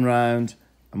his run round,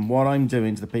 and what I'm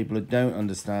doing to the people who don't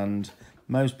understand,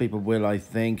 most people will, I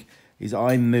think, is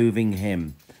I'm moving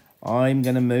him. I'm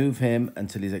going to move him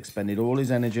until he's expended all his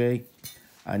energy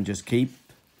and just keep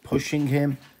pushing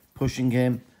him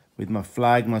with my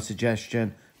flag, my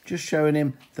suggestion, just showing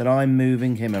him that I'm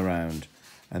moving him around,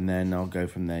 and then I'll go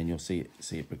from there and you'll see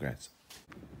it progress.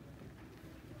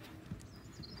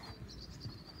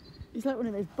 He's like one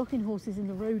of those bucking horses in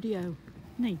the rodeo,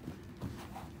 isn't he?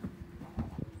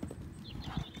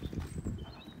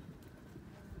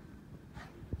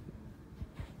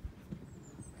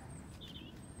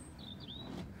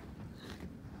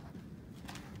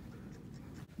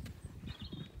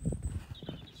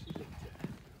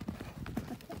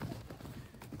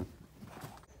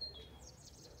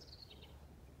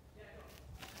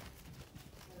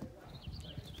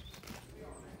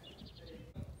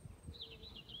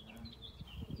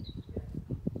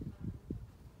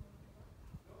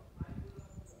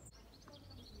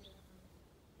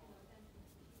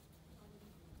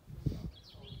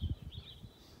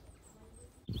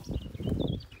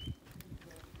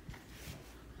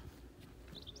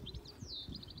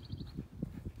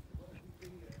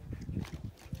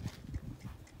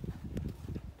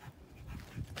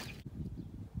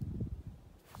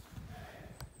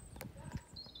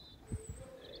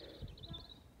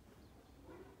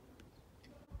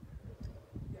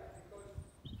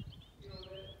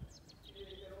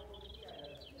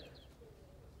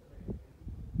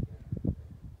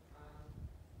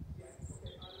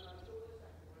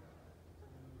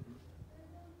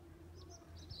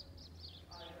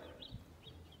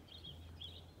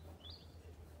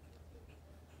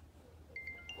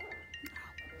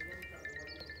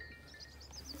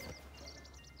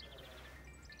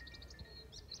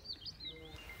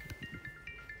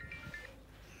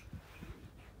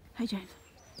 Hey James.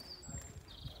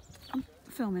 I'm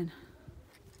filming.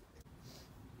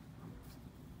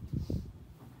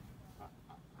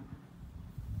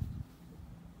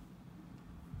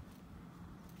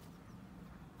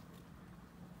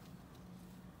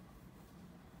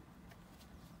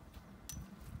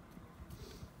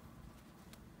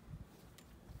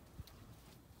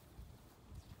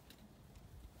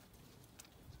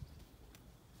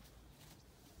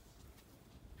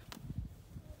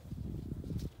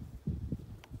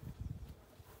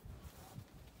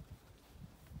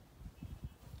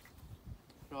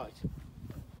 Right,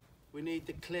 we need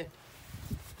the clip.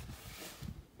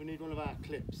 We need one of our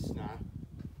clips now,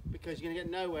 because you're gonna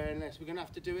get nowhere unless we're gonna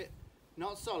have to do it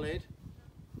not solid,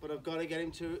 but I've got to get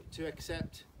him to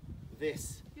accept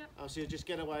this. Yep. Else he'll just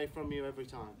get away from you every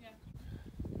time. Yeah.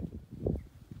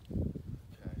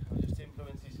 Okay, I'll just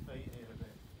influence his feet here a bit.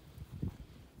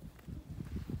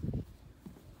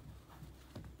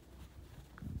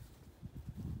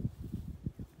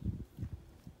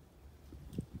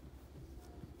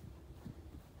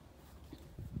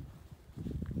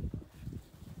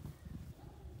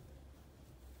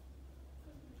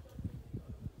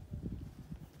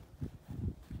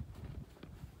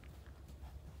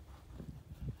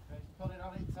 Okay, pull it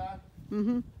on its own.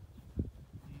 Mm-hmm.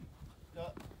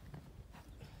 Got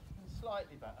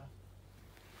slightly better.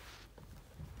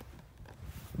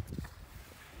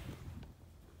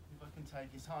 If I can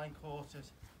take his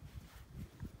hindquarters.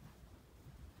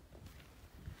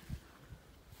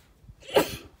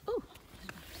 Oh.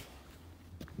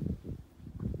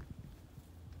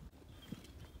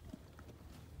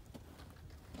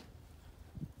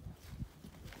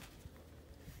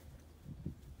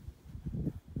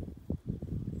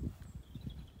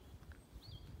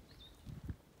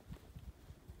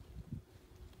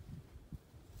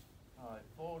 Alright,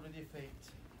 forward with your feet.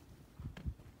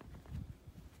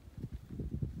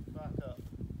 Back up.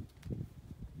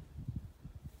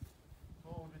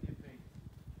 Forward with your feet.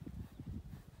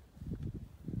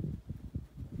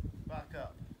 Back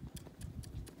up.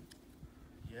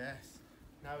 Yes.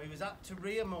 Now he was up to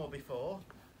rear more before.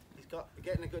 He's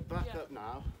getting a good back Yeah. up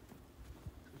now.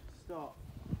 Stop.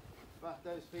 Back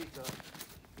those feet up.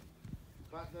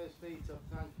 Back those feet up,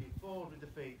 thank you. Forward with the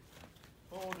feet.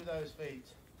 Forward with those feet.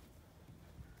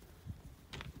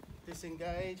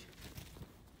 Disengage.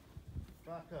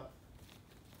 Back up.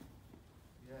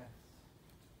 Yes.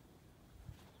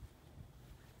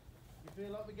 You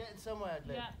feel like we're getting somewhere,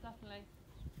 Liv? Yeah, definitely.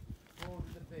 Forward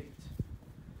with the feet.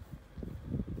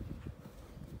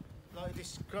 Like a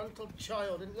disgruntled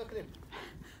child, and look at him.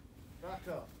 Back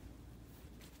up.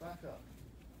 Back up.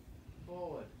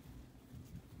 Forward.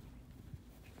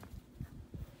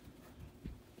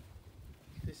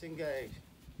 Disengage.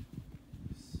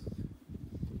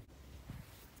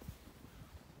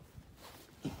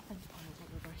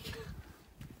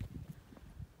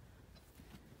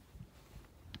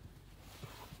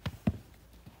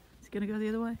 It's gonna go the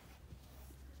other way.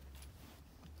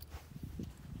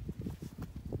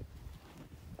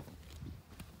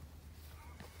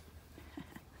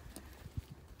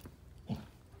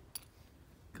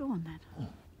 Go on then.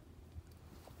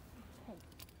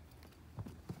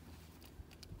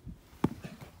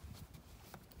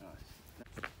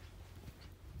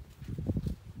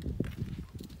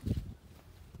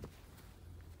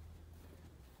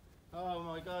 Oh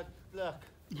my God, look.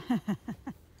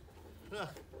 Look.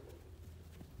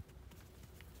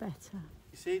 Better.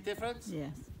 You see the difference?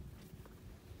 Yes.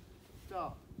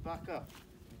 Stop. Back up.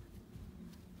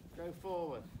 Go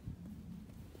forward.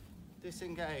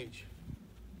 Disengage.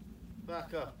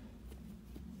 Back up.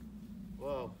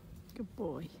 Whoa. Good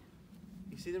boy.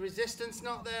 You see the resistance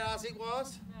not there as it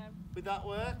was No. with that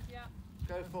work? Yeah.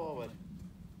 Go forward.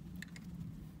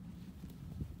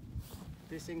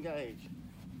 Disengage.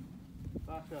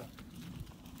 Back up.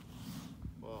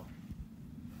 Whoa.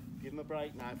 Give him a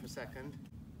break now for a second.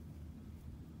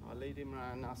 I'll lead him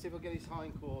round now. See if I get his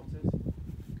hindquarters.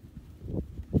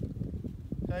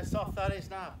 See how soft that is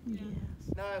now? Yes.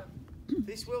 Now,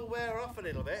 this will wear off a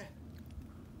little bit.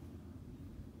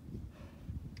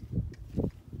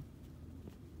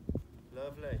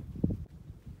 Lovely.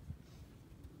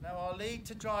 Now I'll lead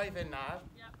to driving now.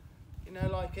 Yeah. You know,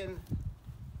 like in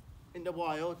the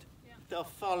wild, Yeah. they'll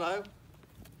follow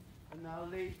and they'll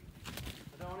lead.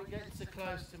 I don't want to get so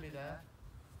close to me there.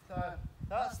 So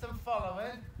that's them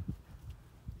following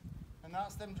and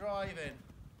that's them driving.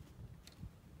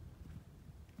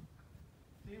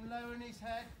 See him lowering his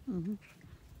head? Mm-hmm.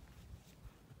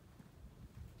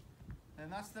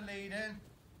 And that's the leading.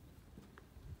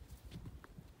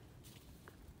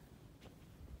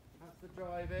 That's the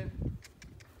driving.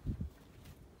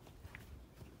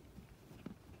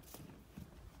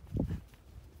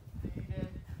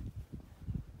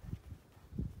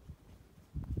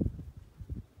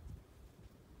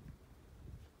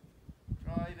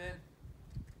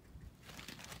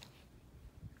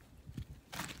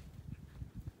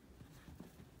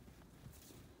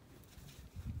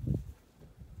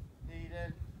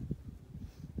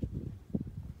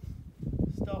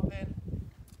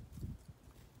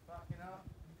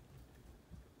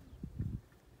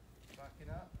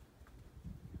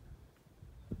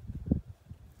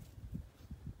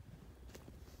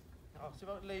 See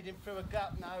if I can lead him through a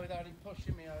gap now without him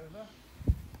pushing me over.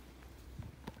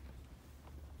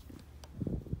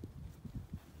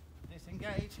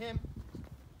 Disengage him.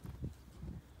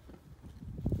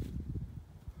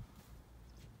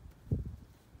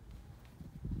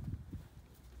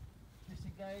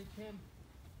 Disengage him.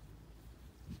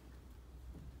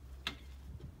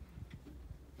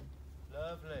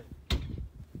 Lovely.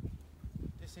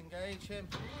 Disengage him.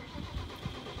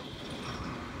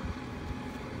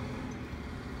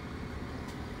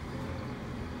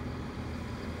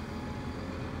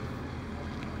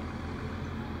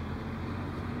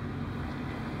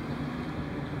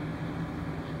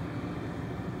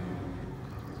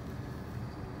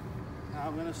 Now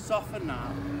I'm going to soften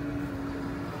now.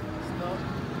 Stop.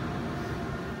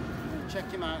 I'm going to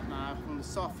check him out now. I'm going to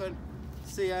soften,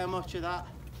 see how much of that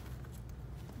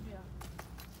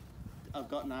I've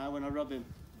got now when I rub him.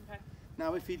 Okay.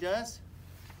 Now if he does,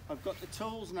 I've got the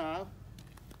tools now.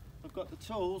 I've got the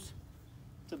tools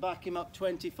to back him up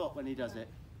 20 foot when he does it.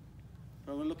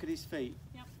 But I'm going to look at his feet.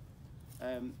 Yep.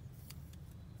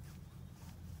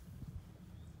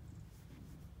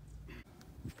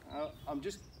 I'm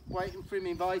just waiting for him,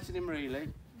 inviting him really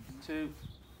to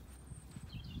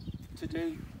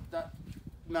do that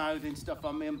mouthing stuff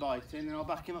on me and biting, and I'll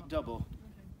back him up double.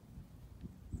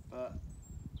 Okay.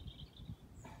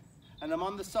 And I'm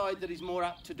on the side that he's more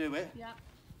apt to do it. Yeah.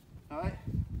 Alright?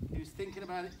 He was thinking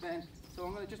about it then. So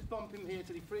I'm going to just bump him here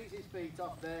till he frees his feet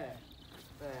up there.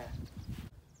 There.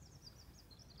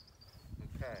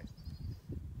 Okay.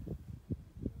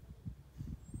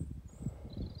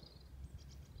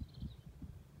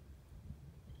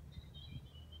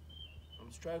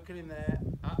 I'm stroking him there.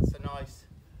 That's a nice.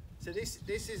 So this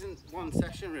isn't one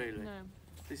session really. No.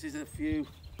 This is a few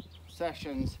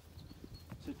sessions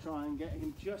to try and get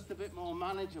him just a bit more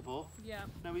manageable. Yeah.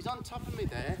 Now he's on top of me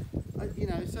there, you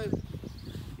know, so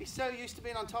he's so used to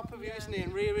being on top of you, isn't he,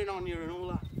 and rearing on you and all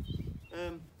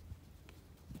that.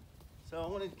 So I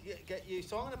want to get you,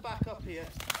 so I'm going to back up here.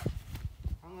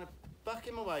 I'm going to back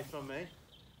him away from me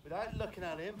without looking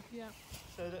at him. Yeah.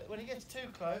 So that when he gets too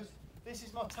close, this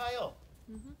is my tail.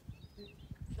 Mhm.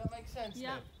 Does that make sense?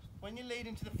 Yeah. Steve? When you lead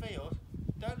him to the field,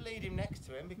 don't lead him next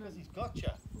to him because he's got you.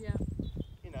 Yeah.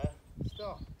 You know,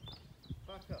 stop,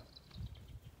 back up.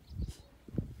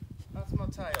 That's my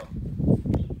tail.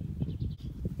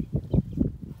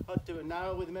 I'd do an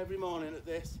hour with him every morning at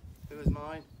this, if it was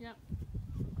mine. Yeah.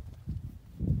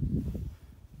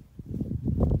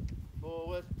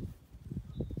 Forward.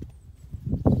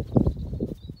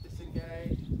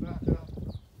 Disengage, back up.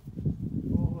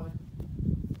 Forward.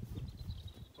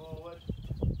 Forward.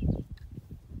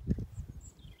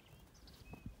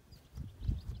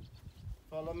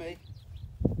 Follow me.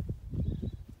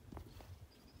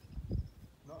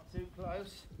 Not too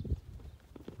close.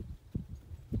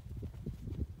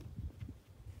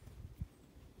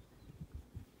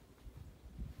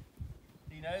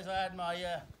 He knows I had my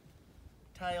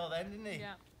tail then, didn't he?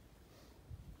 Yeah.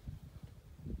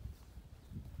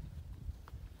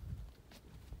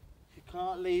 You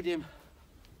can't lead him.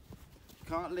 You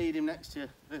can't lead him next to you.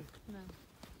 No.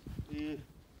 You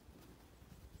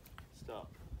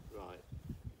stop. Right.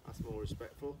 That's more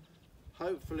respectful.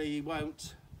 Hopefully he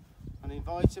won't. And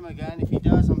invite him again. If he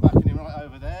does, I'm backing him right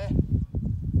over there.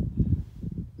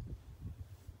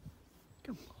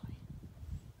 Good boy.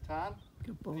 Tan?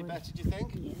 Good boy. Any better, do you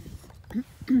think? Yes.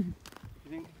 You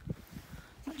think?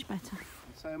 Much better.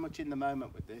 I'm so much in the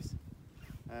moment with this.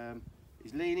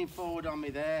 He's leaning forward on me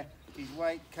there. His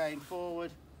weight came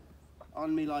forward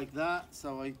on me like that,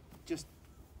 so I just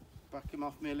back him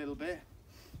off me a little bit.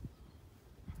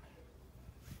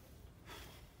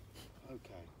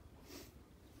 Okay.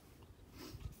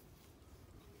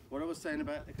 What I was saying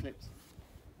about the clips,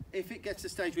 if it gets to a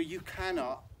stage where you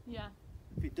cannot, Yeah.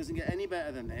 if it doesn't get any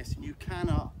better than this, and you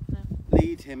cannot No.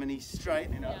 lead him and he's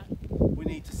straightening up, Yeah. we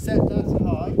need to set that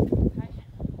high. Okay.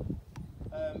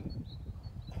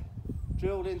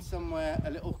 Drilled in somewhere,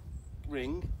 a little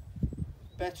ring,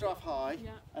 better off high,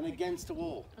 Yeah. and against a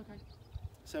wall, Okay.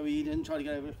 so he didn't try to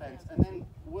get over the fence. Yeah. And then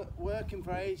working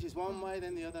for ages, one way,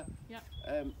 then the other. Yeah.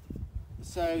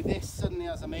 So this suddenly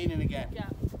has a meaning again, Yeah.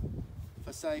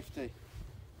 for safety.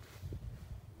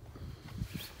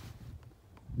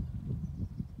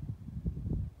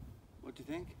 What do you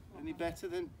think? Any better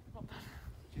than, Not bad.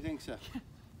 do you think so?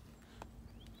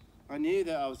 I knew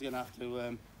that I was going to have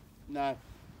to, now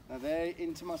there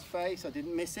into my space, I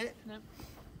didn't miss it. No.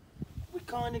 We're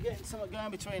kind of getting something going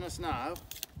between us now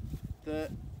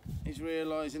that he's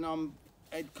realising I'm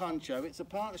head concho. It's a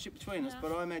partnership between us, Yeah.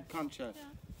 but I'm head concho. Yeah.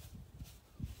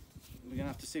 We're going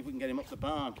to have to see if we can get him up the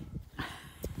barn.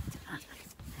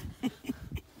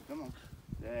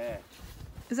 There.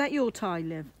 Is that your tie,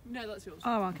 Liv? No, that's yours.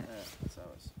 Oh, okay. Yeah, that's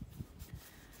ours.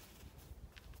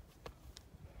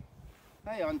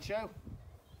 Hey, Ancho.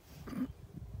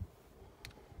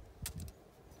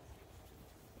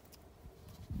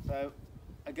 So,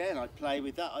 again, I'd play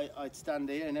with that. I'd stand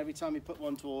here, and every time he put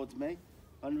one towards me,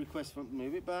 I'd request for him to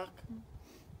move it back.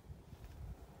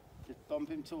 Just bump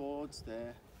him towards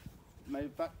there.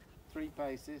 Move back 3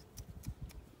 paces.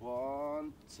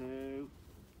 1, 2,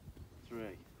 3.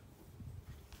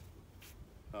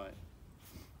 Right.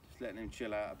 Just letting him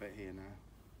chill out a bit here now.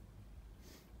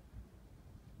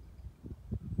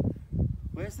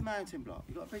 Where's the mounting block?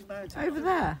 You got a big mounting Over block?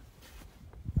 there.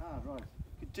 Ah, right.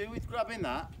 Could do with grabbing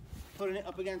that, putting it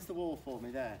up against the wall for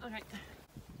me there. Okay.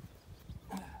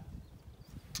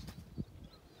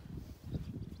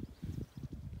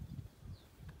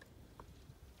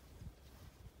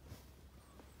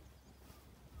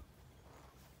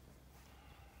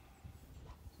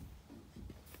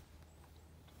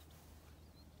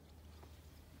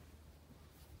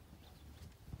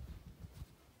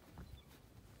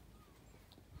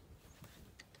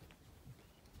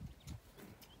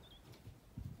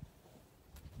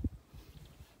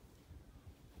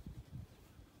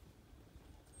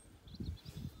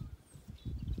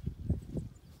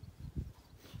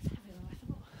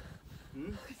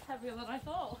 It's heavier than I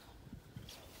thought.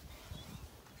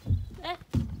 Eh.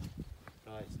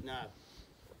 Right, now.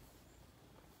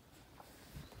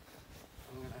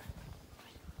 I'm going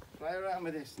to play around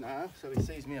with this now so he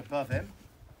sees me above him.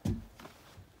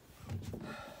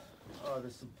 Oh,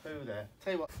 there's some poo there.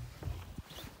 Tell you what.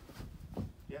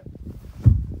 Yep.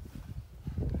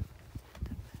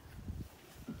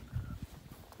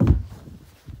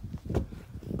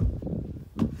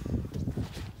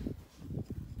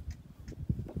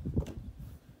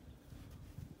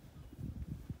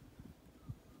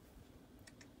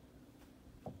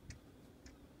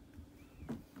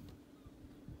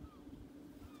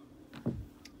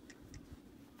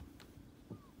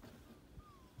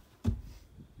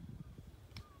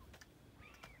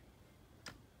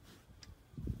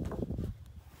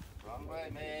 Wrong way,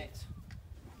 mate.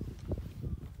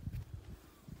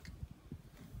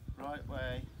 Right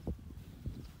way.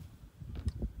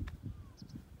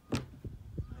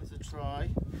 There's a try.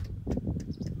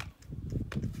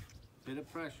 Bit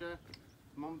of pressure.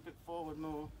 Come on, a bit forward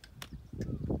more.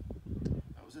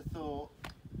 That was a thought.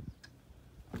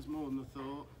 That was more than a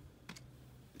thought.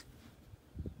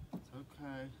 It's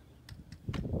okay.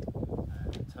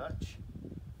 Touch.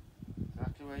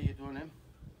 Exactly where you'd want him.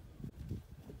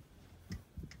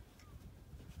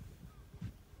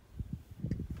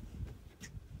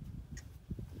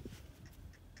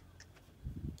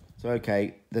 So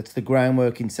okay, that's the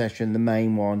groundworking session, the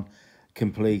main one,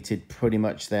 completed pretty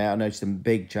much there. I noticed some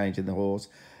big change in the horse.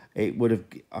 It would have,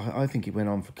 I think it went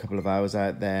on for a couple of hours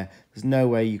out there. There's no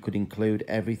way you could include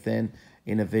everything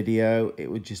in a video.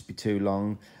 It would just be too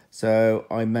long. So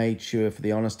I made sure, for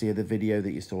the honesty of the video,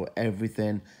 that you saw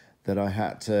everything that I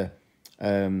had to,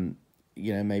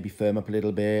 you know, maybe firm up a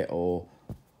little bit or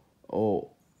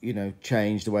you know,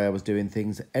 change the way I was doing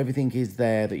things. Everything is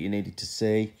there that you needed to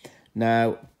see.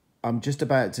 Now, I'm just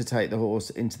about to take the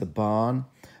horse into the barn,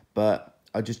 but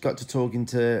I just got to talking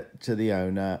to the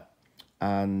owner,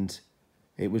 and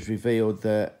it was revealed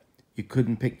that you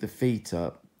couldn't pick the feet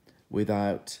up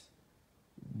without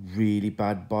really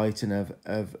bad biting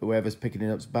of whoever's picking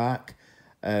it up's back.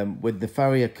 When the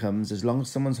farrier comes, as long as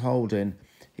someone's holding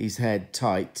his head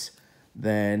tight,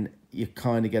 then you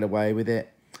kind of get away with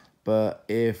it. But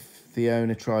if the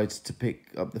owner tries to pick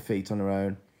up the feet on her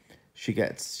own, she's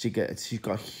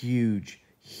got huge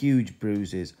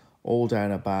bruises all down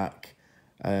her back.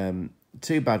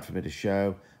 Too bad for me to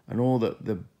show, and all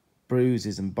the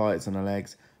bruises and bites on her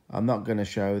legs, I'm not going to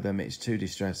show them. It's too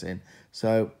distressing.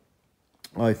 So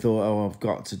I thought, oh, I've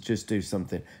got to just do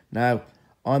something. Now,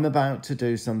 I'm about to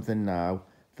do something now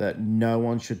that no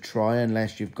one should try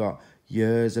unless you've got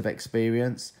years of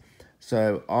experience.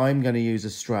 So I'm going to use a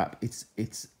strap.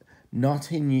 It's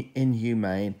not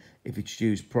inhumane if it's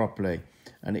used properly,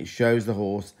 and it shows the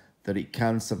horse that it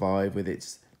can survive with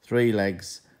its 3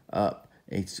 legs up.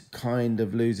 It kind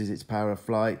of loses its power of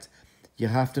flight. You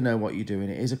have to know what you're doing.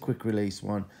 It is a quick release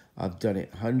one. I've done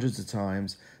it hundreds of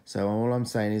times. So all I'm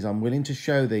saying is I'm willing to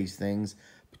show these things,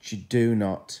 but you do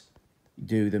not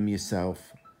do them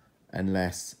yourself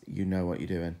unless you know what you're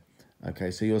doing.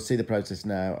 Okay, so you'll see the process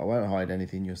now. I won't hide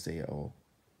anything. You'll see it all.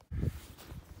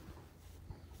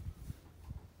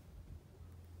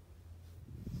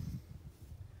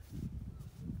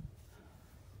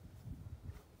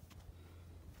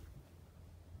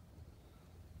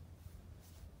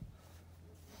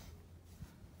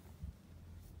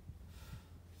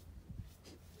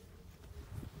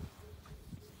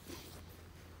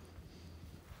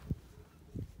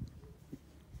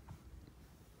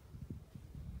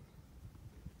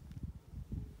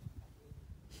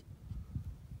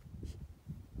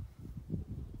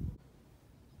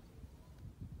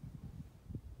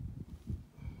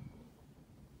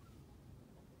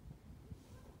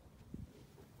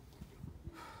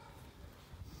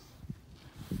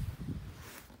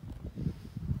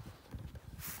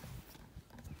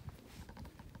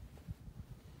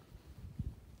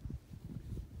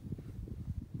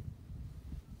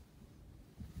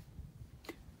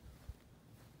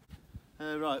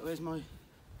 Right, where's my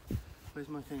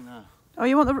thing now? Oh,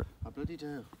 you want the... I bloody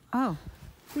do. Oh.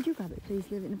 Could you grab it, please?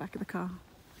 Leave it in the back of the car.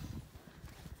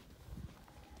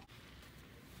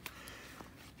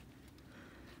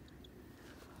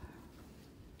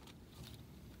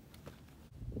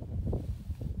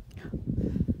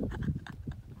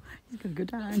 He's going to go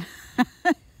down.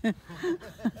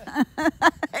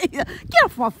 Get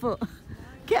off my foot.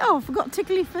 Get off. I've got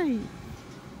tickly feet.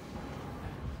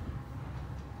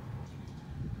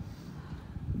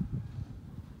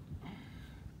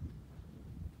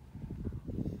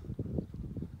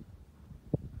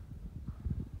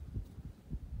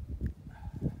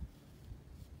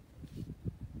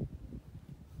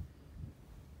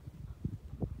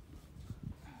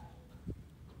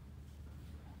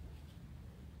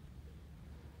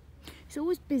 He's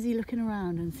always busy looking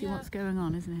around and see what's going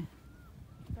on, isn't he?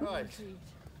 Right.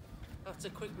 That's a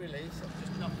quick release. I'll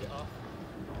just knock it off.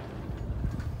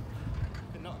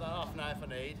 I can knock that off now if I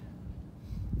need.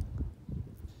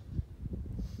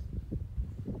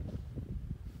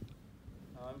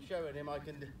 I'm showing him I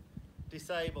can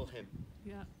disable him.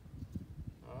 Yeah.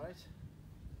 All right.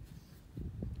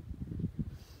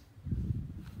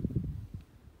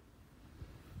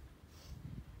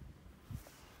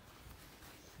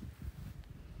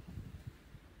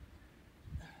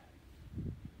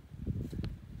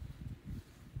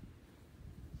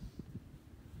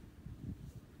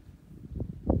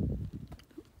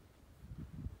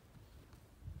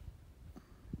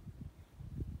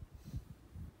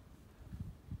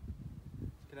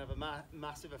 Can have a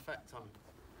massive effect on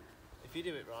if you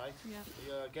do it right. Yeah.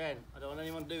 Again, I don't want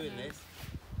anyone doing this.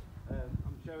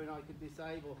 I'm showing I could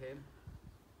disable him,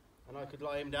 and I could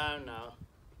lie him down now.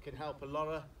 It can help a lot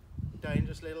of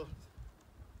dangerous little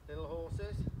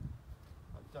horses.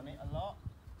 I've done it a lot.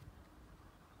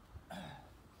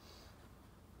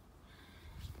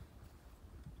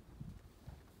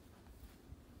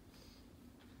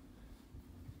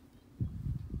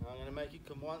 I'm going to make it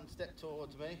come one step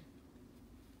towards me.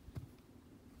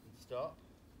 Stop.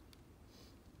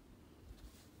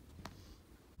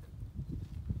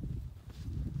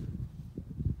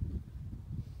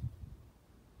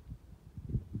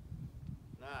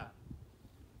 Now,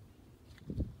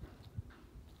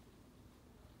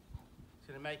 it's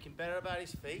going to make him better about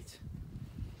his feet.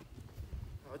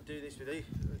 I'll do this with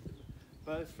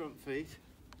both front feet.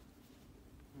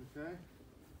 Okay.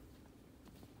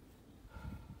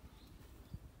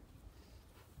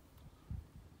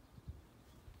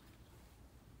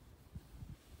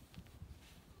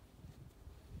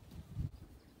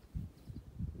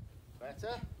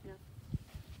 Better? Yeah.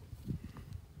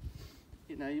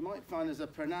 You know, you might find there's a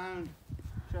pronoun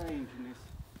change in this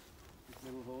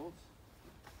little horse.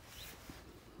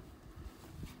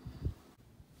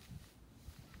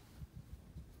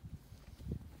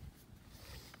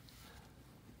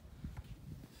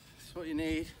 That's what you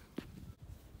need.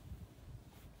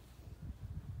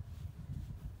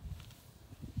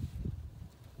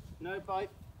 No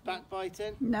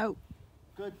backbiting? No.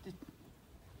 Good. Do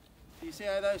you see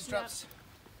how those straps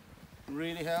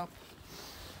really help?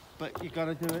 But you've got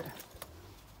to do it.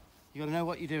 You've got to know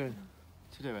what you're doing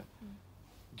to do it.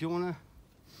 Do you want to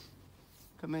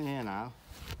come in here now?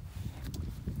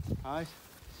 Right?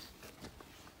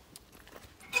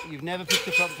 You've never picked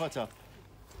the front foot up.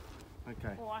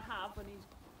 Okay. Oh, I have when he's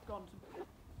gone to...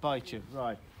 Bite you,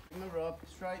 right. Give him a rub,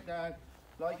 straight down,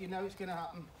 like you know it's going to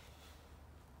happen.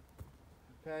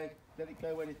 Okay, let it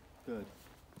go when it's good.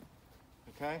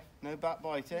 Okay, no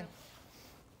backbiting. Yeah.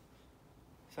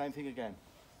 Same thing again.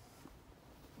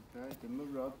 Okay, give him a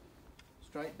rub,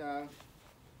 straight down.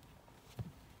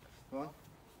 Come on,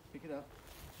 pick it up.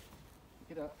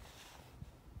 Pick it up.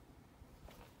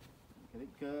 Get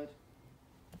it good.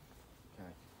 Okay.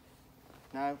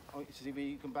 Now, I want you to see where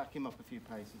you can back him up a few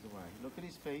paces away. Look at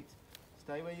his feet.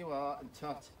 Stay where you are and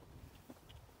tut.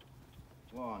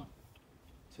 1,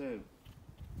 2.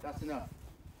 That's enough.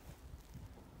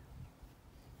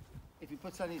 If he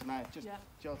puts on his mouth, just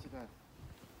jolt it down.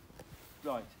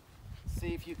 Right.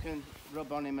 See if you can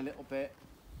rub on him a little bit.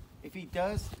 If he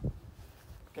does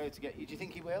go to get you, do you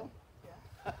think he will?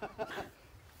 Yeah.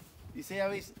 You see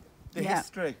how he's the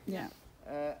history? Yeah.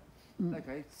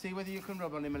 Okay. See whether you can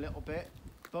rub on him a little bit.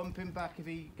 Bump him back if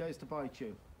he goes to bite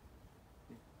you.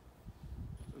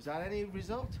 Was that any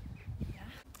result? Yeah.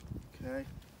 Okay.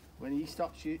 When he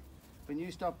stops you, when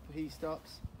you stop, he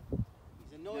stops.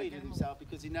 He's annoyed with himself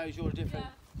because he knows you're different.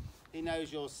 Yeah. He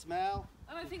knows your smell.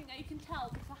 And I think that you can tell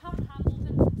because I haven't handled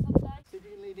him for some days. See if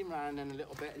you can lead him round in a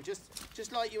little bit, and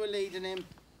just like you were leading him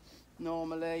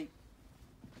normally,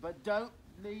 but don't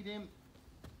lead him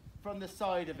from the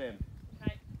side of him.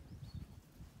 Okay.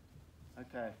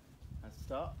 Okay, let's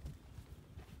stop.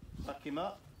 Suck him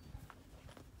up.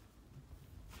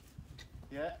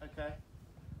 Yeah, okay.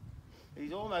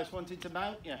 He's almost wanting to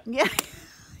mount you. Yeah.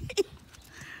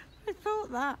 I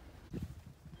thought that.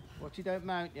 Watch you don't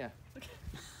mount you.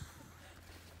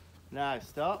 Now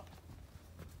stop.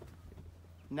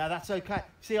 No, that's okay.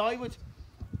 See,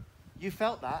 you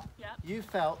felt that? Yeah. You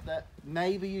felt that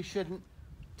maybe you shouldn't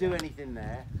do anything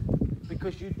there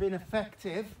because you'd been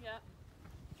effective, Yeah.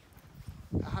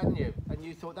 hadn't you? And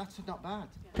you thought, that's not bad.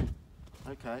 Yeah.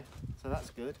 Okay, so that's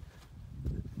good.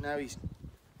 Now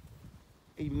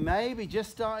he may be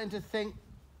just starting to think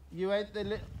you ain't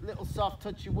the little soft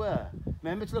touch you were.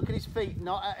 Remember to look at his feet,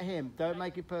 not at him. Don't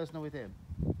make it personal with him.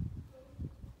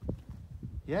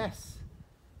 Yes.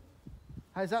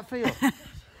 How's that feel?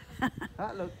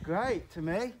 That looked great to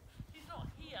me. He's not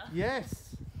here.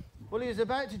 Yes. Well, he was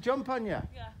about to jump on you.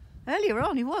 Yeah. Earlier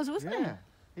on he was, wasn't Yeah.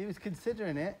 He was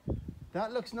considering it.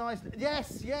 That looks nice.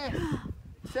 Yes, yes.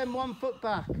 Send 1 foot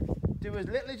back. Do as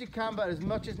little as you can, but as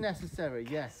much as necessary.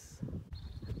 Yes.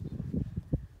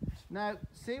 Now,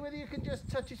 see whether you can just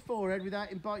touch his forehead without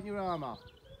him biting your arm off.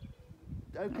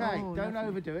 Okay, Oh, don't lovely.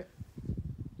 overdo it.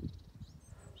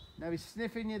 Now he's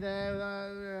sniffing you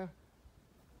there.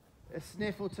 A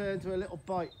sniff will turn to a little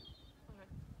bite.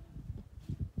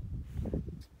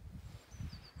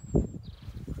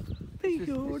 Big This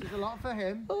yawn. is a lot for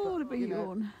him. Oh, but, the big you know,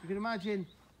 yawn. You can imagine.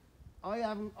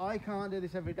 I can't do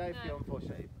this every day for you,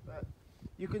 unfortunately. But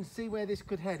you can see where this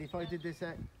could head if I did this.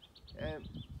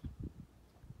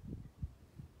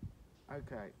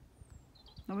 Okay.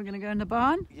 Are we going to go in the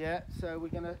barn? Yeah. So we're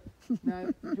gonna. Now,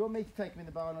 do you want me to take him in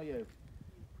the barn or you?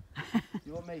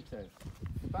 You want me to?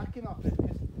 Back him up, because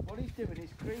what he's doing is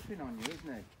creeping on you,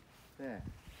 isn't he? There.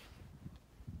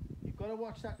 You've got to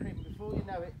watch that creeping. Before you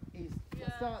know it,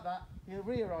 he'll start that. He'll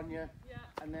rear on you, Yeah.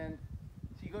 and then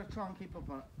so you've got to try and keep up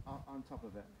on top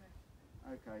of it.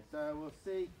 Okay. So we'll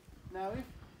see. Now,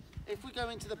 if we go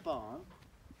into the barn,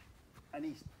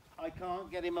 and I can't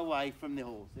get him away from the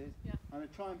horses. Yeah. I'm going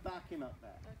to try and back him up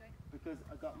there. Okay. Because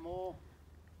I've got more.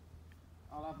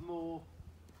 I'll have more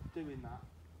doing that.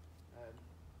 Let's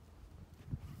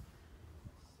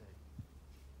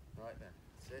see. Right then.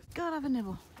 Sit. God, have a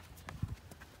nibble.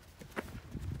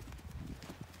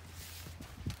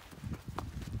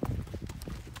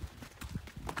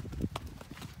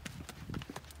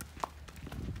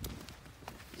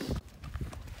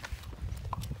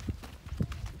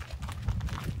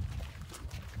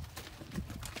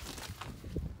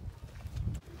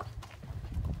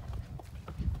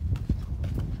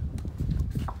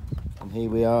 And here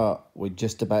we are. We're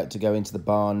just about to go into the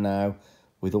barn now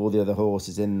with all the other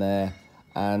horses in there.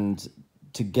 And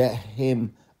to get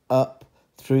him up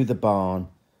through the barn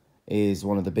is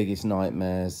one of the biggest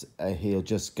nightmares. He'll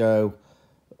just go,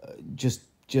 just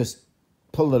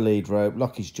pull the lead rope,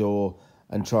 lock his jaw,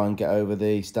 and try and get over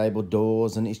the stable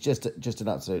doors, and it's just an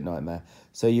absolute nightmare.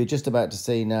 So you're just about to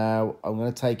see now. I'm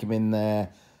going to take him in there.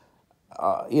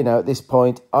 You know, at this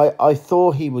point, I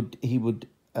thought he would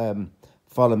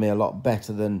follow me a lot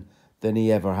better than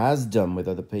he ever has done with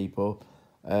other people.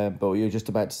 But you're just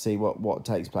about to see what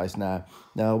takes place now.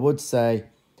 Now, I would say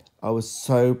I was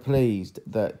so pleased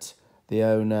that the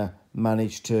owner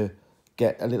managed to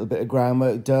get a little bit of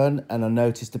groundwork done, and I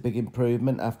noticed a big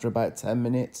improvement after about 10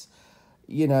 minutes.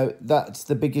 You know, that's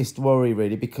the biggest worry,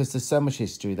 really, because there's so much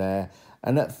history there.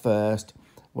 And at first,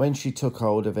 when she took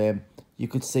hold of him, you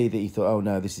could see that he thought, oh,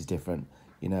 no, this is different.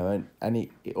 You know, and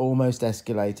it almost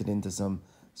escalated into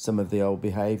some of the old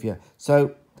behaviour.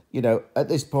 So, you know, at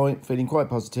this point, feeling quite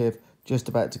positive, just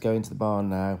about to go into the barn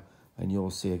now, and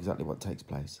you'll see exactly what takes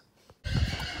place. Is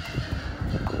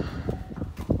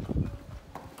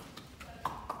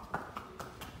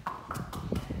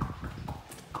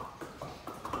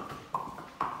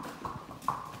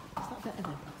that better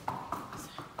then?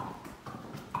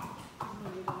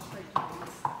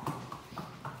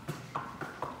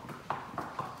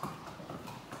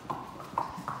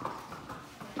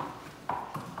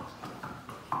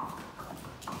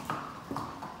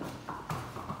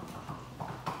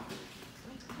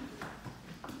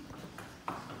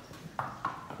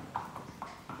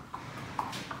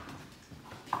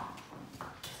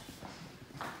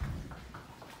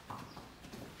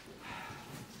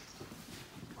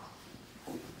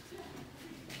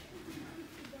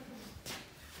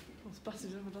 Better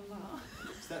than I've done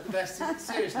that. Is that the best?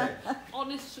 Seriously?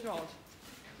 Honest to God.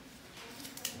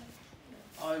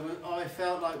 I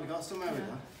felt like we got somewhere with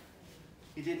that.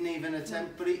 He didn't even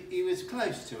attempt, but he was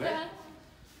close to it. Yeah.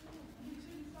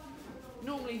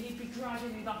 Normally he'd be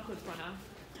dragging me backwards by now.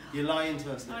 You're lying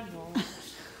to us I now.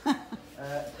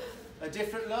 know. A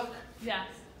different look? Yes.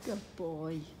 Good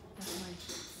boy. Definitely.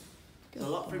 There's a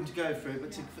lot for him to go through,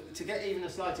 but to get even the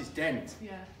slightest dent,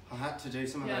 Yeah. I had to do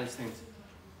some of Yeah. those things.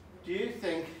 Do you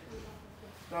think,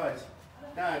 right,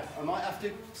 now I might have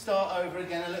to start over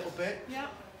again a little bit Yeah.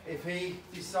 if he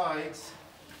decides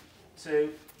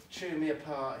to chew me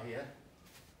apart here.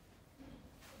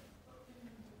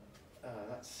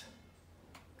 That's...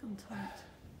 Gone tight.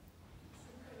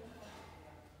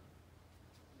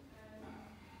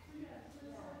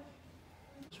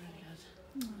 It's really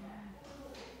good.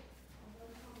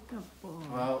 Good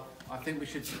boy. Well, I think we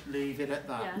should leave it at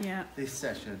that, Yeah. Yeah. this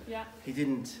session. Yeah. He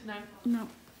didn't. No. No.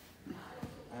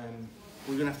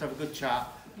 We're going to have a good chat.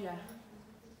 Yeah.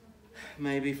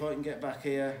 Maybe if I can get back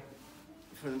here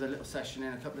for another little session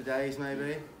in a couple of days,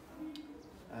 maybe.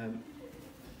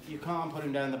 You can't put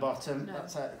him down the bottom, No.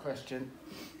 that's out of the question.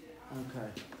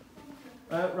 Okay.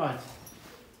 Right.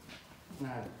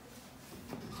 Now,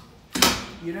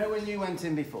 you know when you went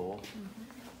in before,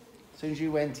 as soon as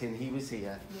you went in, he was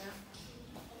here, Yeah.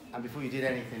 and before you did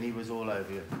anything, he was all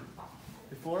over you.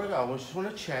 Before I go, I just want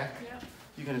to check. Yeah.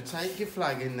 You're going to take your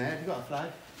flag in there. Have you got a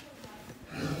flag?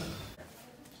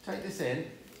 Just take this in,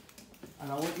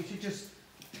 and I want you to just,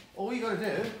 all you got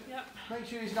to do, Yeah. make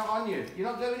sure he's not on you. You're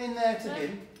not going in there to No.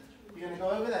 him. You're going to go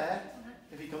over there.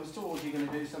 If he comes towards you, you're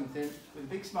going to do something with a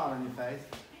big smile on your face.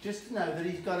 Just to know that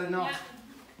he's got to not Yeah.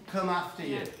 come after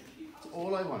you. Yeah. That's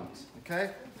all I want,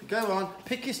 okay? So go on,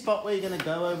 pick your spot where you're going to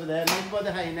go over there, maybe by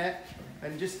the hay net,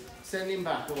 and just send him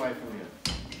back away from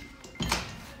you.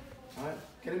 All right?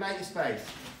 Can you make your space?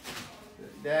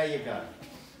 There you go.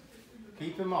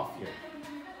 Keep him off you.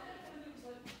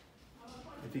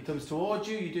 If he comes towards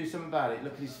you, you do something about it.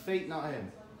 Look at his feet, not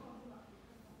him.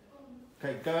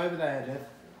 Okay, go over there, Liv.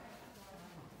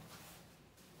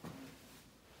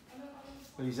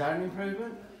 Well, is that an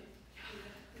improvement?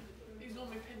 He's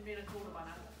normally pinned me in a corner by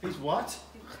now. He's what?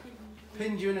 He's pinned me.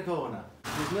 Pinned you in a corner.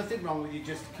 There's nothing wrong with you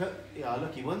just cut. Yeah,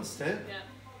 look, he wants to.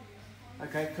 Yeah.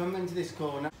 Okay, come into this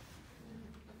corner.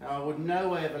 Now, I would no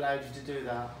way have allowed you to do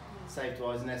that,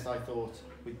 safety-wise, unless I thought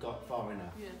we'd got far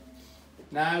enough. Yeah.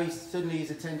 Now, suddenly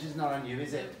his attention's not on you,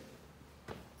 is it?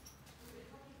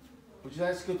 Would you say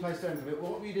that's a good place to end for it?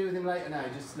 What will you do with him later now?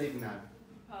 Just leave him now?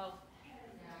 Well,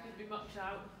 he'd be mucked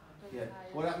out. Don't Yeah. tie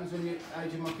him. What happens when you, how do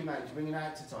you muck him out? Do you bring him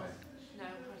out to tie him? No, I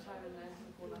tie him in there in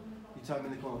the corner. You tie him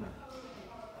in the corner?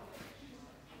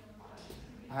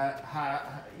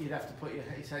 You'd have to put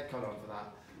his head collar on for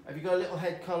that. Have you got a little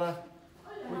head collar?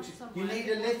 Which, you need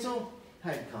a little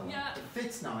head collar. Yeah. It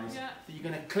fits nice, Yeah. that you're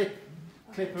going to clip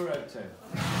a rope to.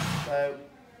 So,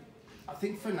 I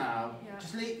think for now, Yeah.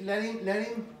 just let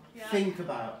him Yeah. think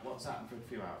about what's happened for a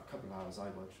few hours, a couple of hours I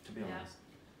would, to be Yeah.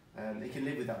 honest. He can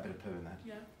live with that bit of poo in there.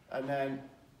 Yeah. And then,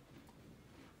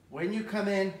 when you come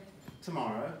in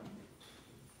tomorrow,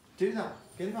 do that.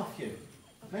 Get him off you.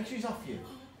 Make sure he's off you.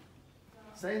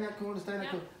 Stay in that corner, stay in that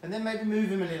Yeah. corner. And then maybe move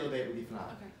him a little bit with your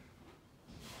flag. Okay.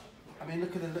 I mean,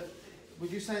 look at the look.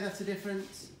 Would you say that's a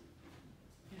difference?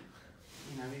 Yeah.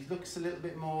 You know, he looks a little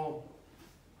bit more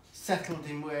settled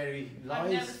in where he lies.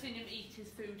 I've never seen him eat his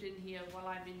food in here while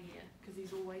I'm in here because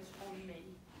he's always on me.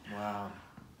 Wow.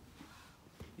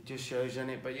 It just shows you,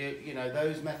 it. But you know,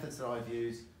 those methods that I've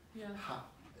used, Yeah.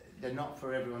 they're not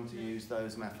for everyone to use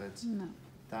those methods. No.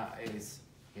 That is,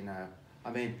 you know,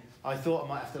 I mean, I thought I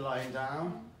might have to lie him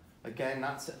down. Again,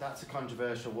 that's a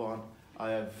controversial one.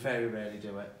 I very rarely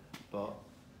do it,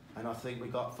 and I think we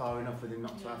got far enough with him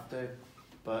not to have to.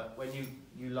 But when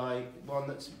you lie, one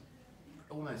that's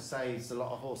almost saves a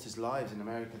lot of horses' lives in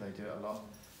America, they do it a lot.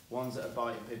 Ones that are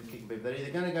biting people, kicking people, they're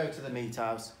either going to go to the meat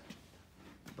house,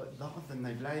 but a lot of them,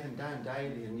 they lay them down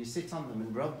daily, and you sit on them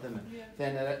and rub them, and Yeah.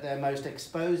 then they're at their most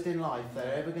exposed in life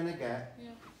they're ever going to get, Yeah.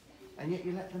 and yet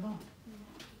you let them off.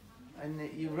 And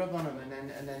you rub on them,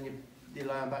 and then you lay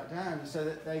them back down, so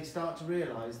that they start to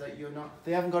realise that you're not.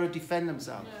 They haven't got to defend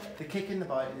themselves. No. The kicking, the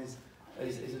biting is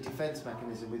a defence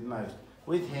mechanism with most.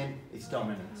 With him, it's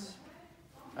dominance,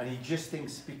 and he just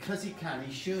thinks because he can,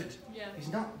 he should. Yeah. He's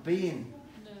not being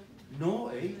No.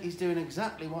 naughty. He's doing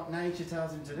exactly what nature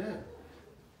tells him to do.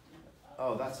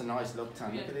 Oh, that's a nice look,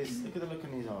 Tan. Look at this. Look at the look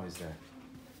in his eyes there.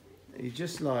 He's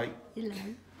just like.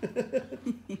 Hello.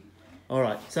 All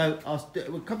right, so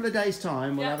a couple of days'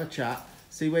 time, we'll Yeah. have a chat,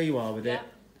 see where you are with Yeah. it,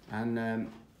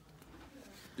 and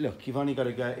look, you've only got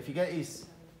to go. If you get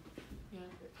Yeah.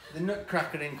 the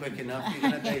nutcracker in quick enough,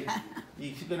 you're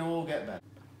going to all get better.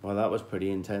 Well, that was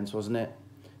pretty intense, wasn't it?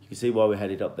 You can see why we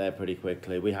headed up there pretty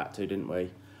quickly. We had to, didn't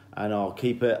we? And I'll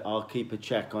keep a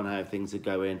check on how things are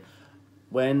going.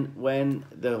 When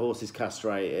the horse is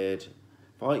castrated,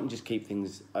 if I can just keep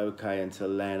things okay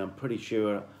until then, I'm pretty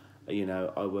sure you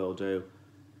know, I will do.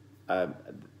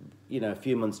 You know, a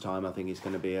few months' time, I think it's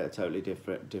going to be a totally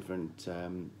different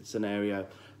scenario.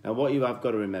 Now, what you have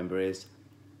got to remember is,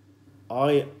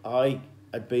 I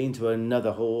had been to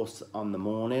another horse on the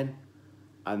morning,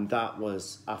 and that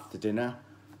was after dinner,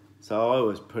 so I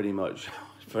was pretty much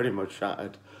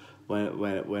shattered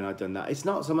when I'd done that. It's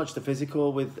not so much the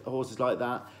physical with horses like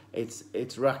that.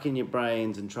 It's racking your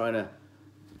brains and trying to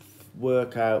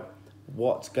work out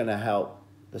what's going to help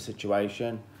the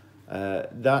situation.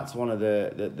 That's one of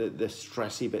the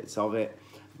stressy bits of it.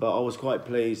 But I was quite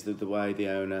pleased with the way the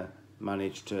owner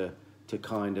managed to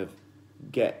kind of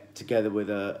get together with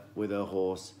her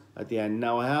horse at the end.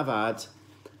 Now, I have had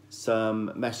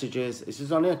some messages. This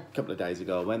was only a couple of days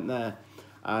ago. I went there,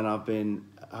 and I've been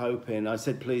hoping. I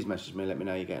said, please message me, let me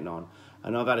know you're getting on.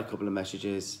 And I've had a couple of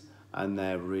messages, and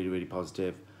they're really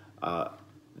positive.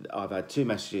 I've had 2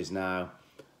 messages now.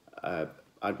 I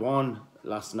had one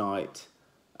last night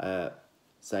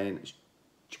saying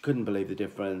she couldn't believe the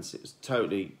difference. It was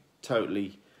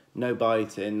totally no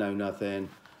biting, no nothing.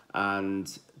 And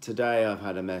today I've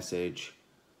had a message,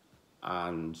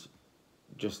 and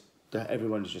just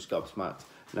everyone's just gobsmacked.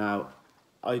 Now,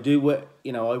 I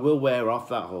will wear off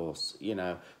that horse, you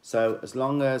know. So as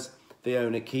long as the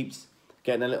owner keeps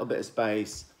getting a little bit of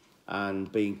space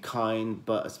and being kind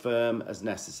but as firm as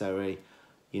necessary,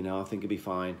 you know, I think it'll be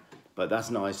fine. But that's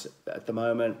nice. At the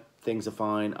moment, things are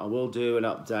fine. I will do an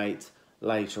update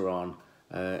later on,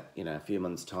 you know, a few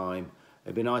months' time.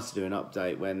 It'd be nice to do an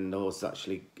update when the horse is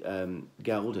actually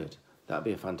gelded. That'd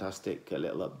be a fantastic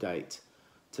little update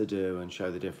to do and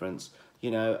show the difference, you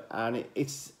know. And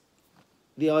it's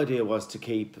the idea was to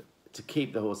keep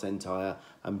the horse entire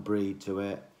and breed to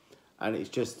it, and it's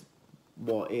just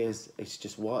what is. It's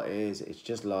just what is. It's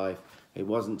just life. It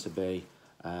wasn't to be,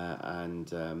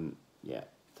 yeah.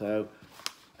 So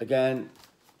again,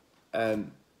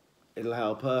 it'll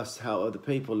help us, help other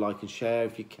people. Like and share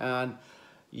if you can.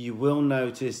 You will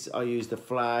notice I use the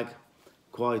flag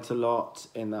quite a lot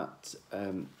in that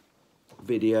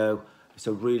video. It's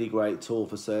a really great tool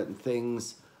for certain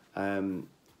things. And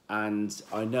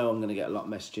I know I'm going to get a lot of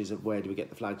messages of where do we get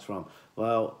the flags from.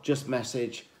 Well, just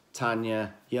message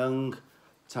Tanya Young,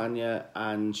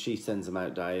 and she sends them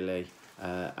out daily.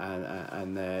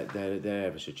 And they're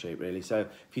ever so cheap, really. So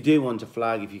if you do want a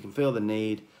flag, if you can feel the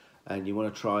need and you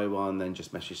want to try one, then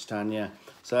just message Tanya.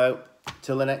 So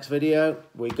till the next video,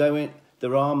 we're going.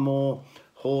 There are more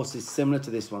horses similar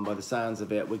to this one by the sounds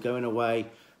of it. We're going away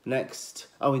next.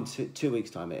 Oh, in 2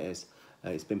 weeks' time it is.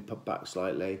 It's been put back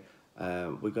slightly.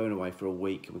 We're going away for a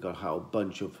week, and we've got a whole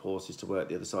bunch of horses to work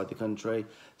the other side of the country.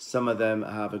 Some of them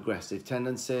have aggressive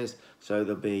tendencies, so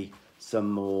there'll be some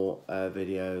more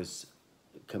videos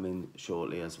coming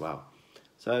shortly as well.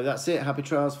 So that's it. Happy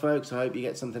trials, folks. I hope you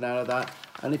get something out of that,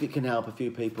 and if it can help a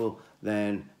few people,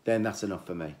 then that's enough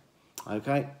for me.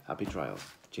 Okay, happy trials.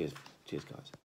 Cheers guys.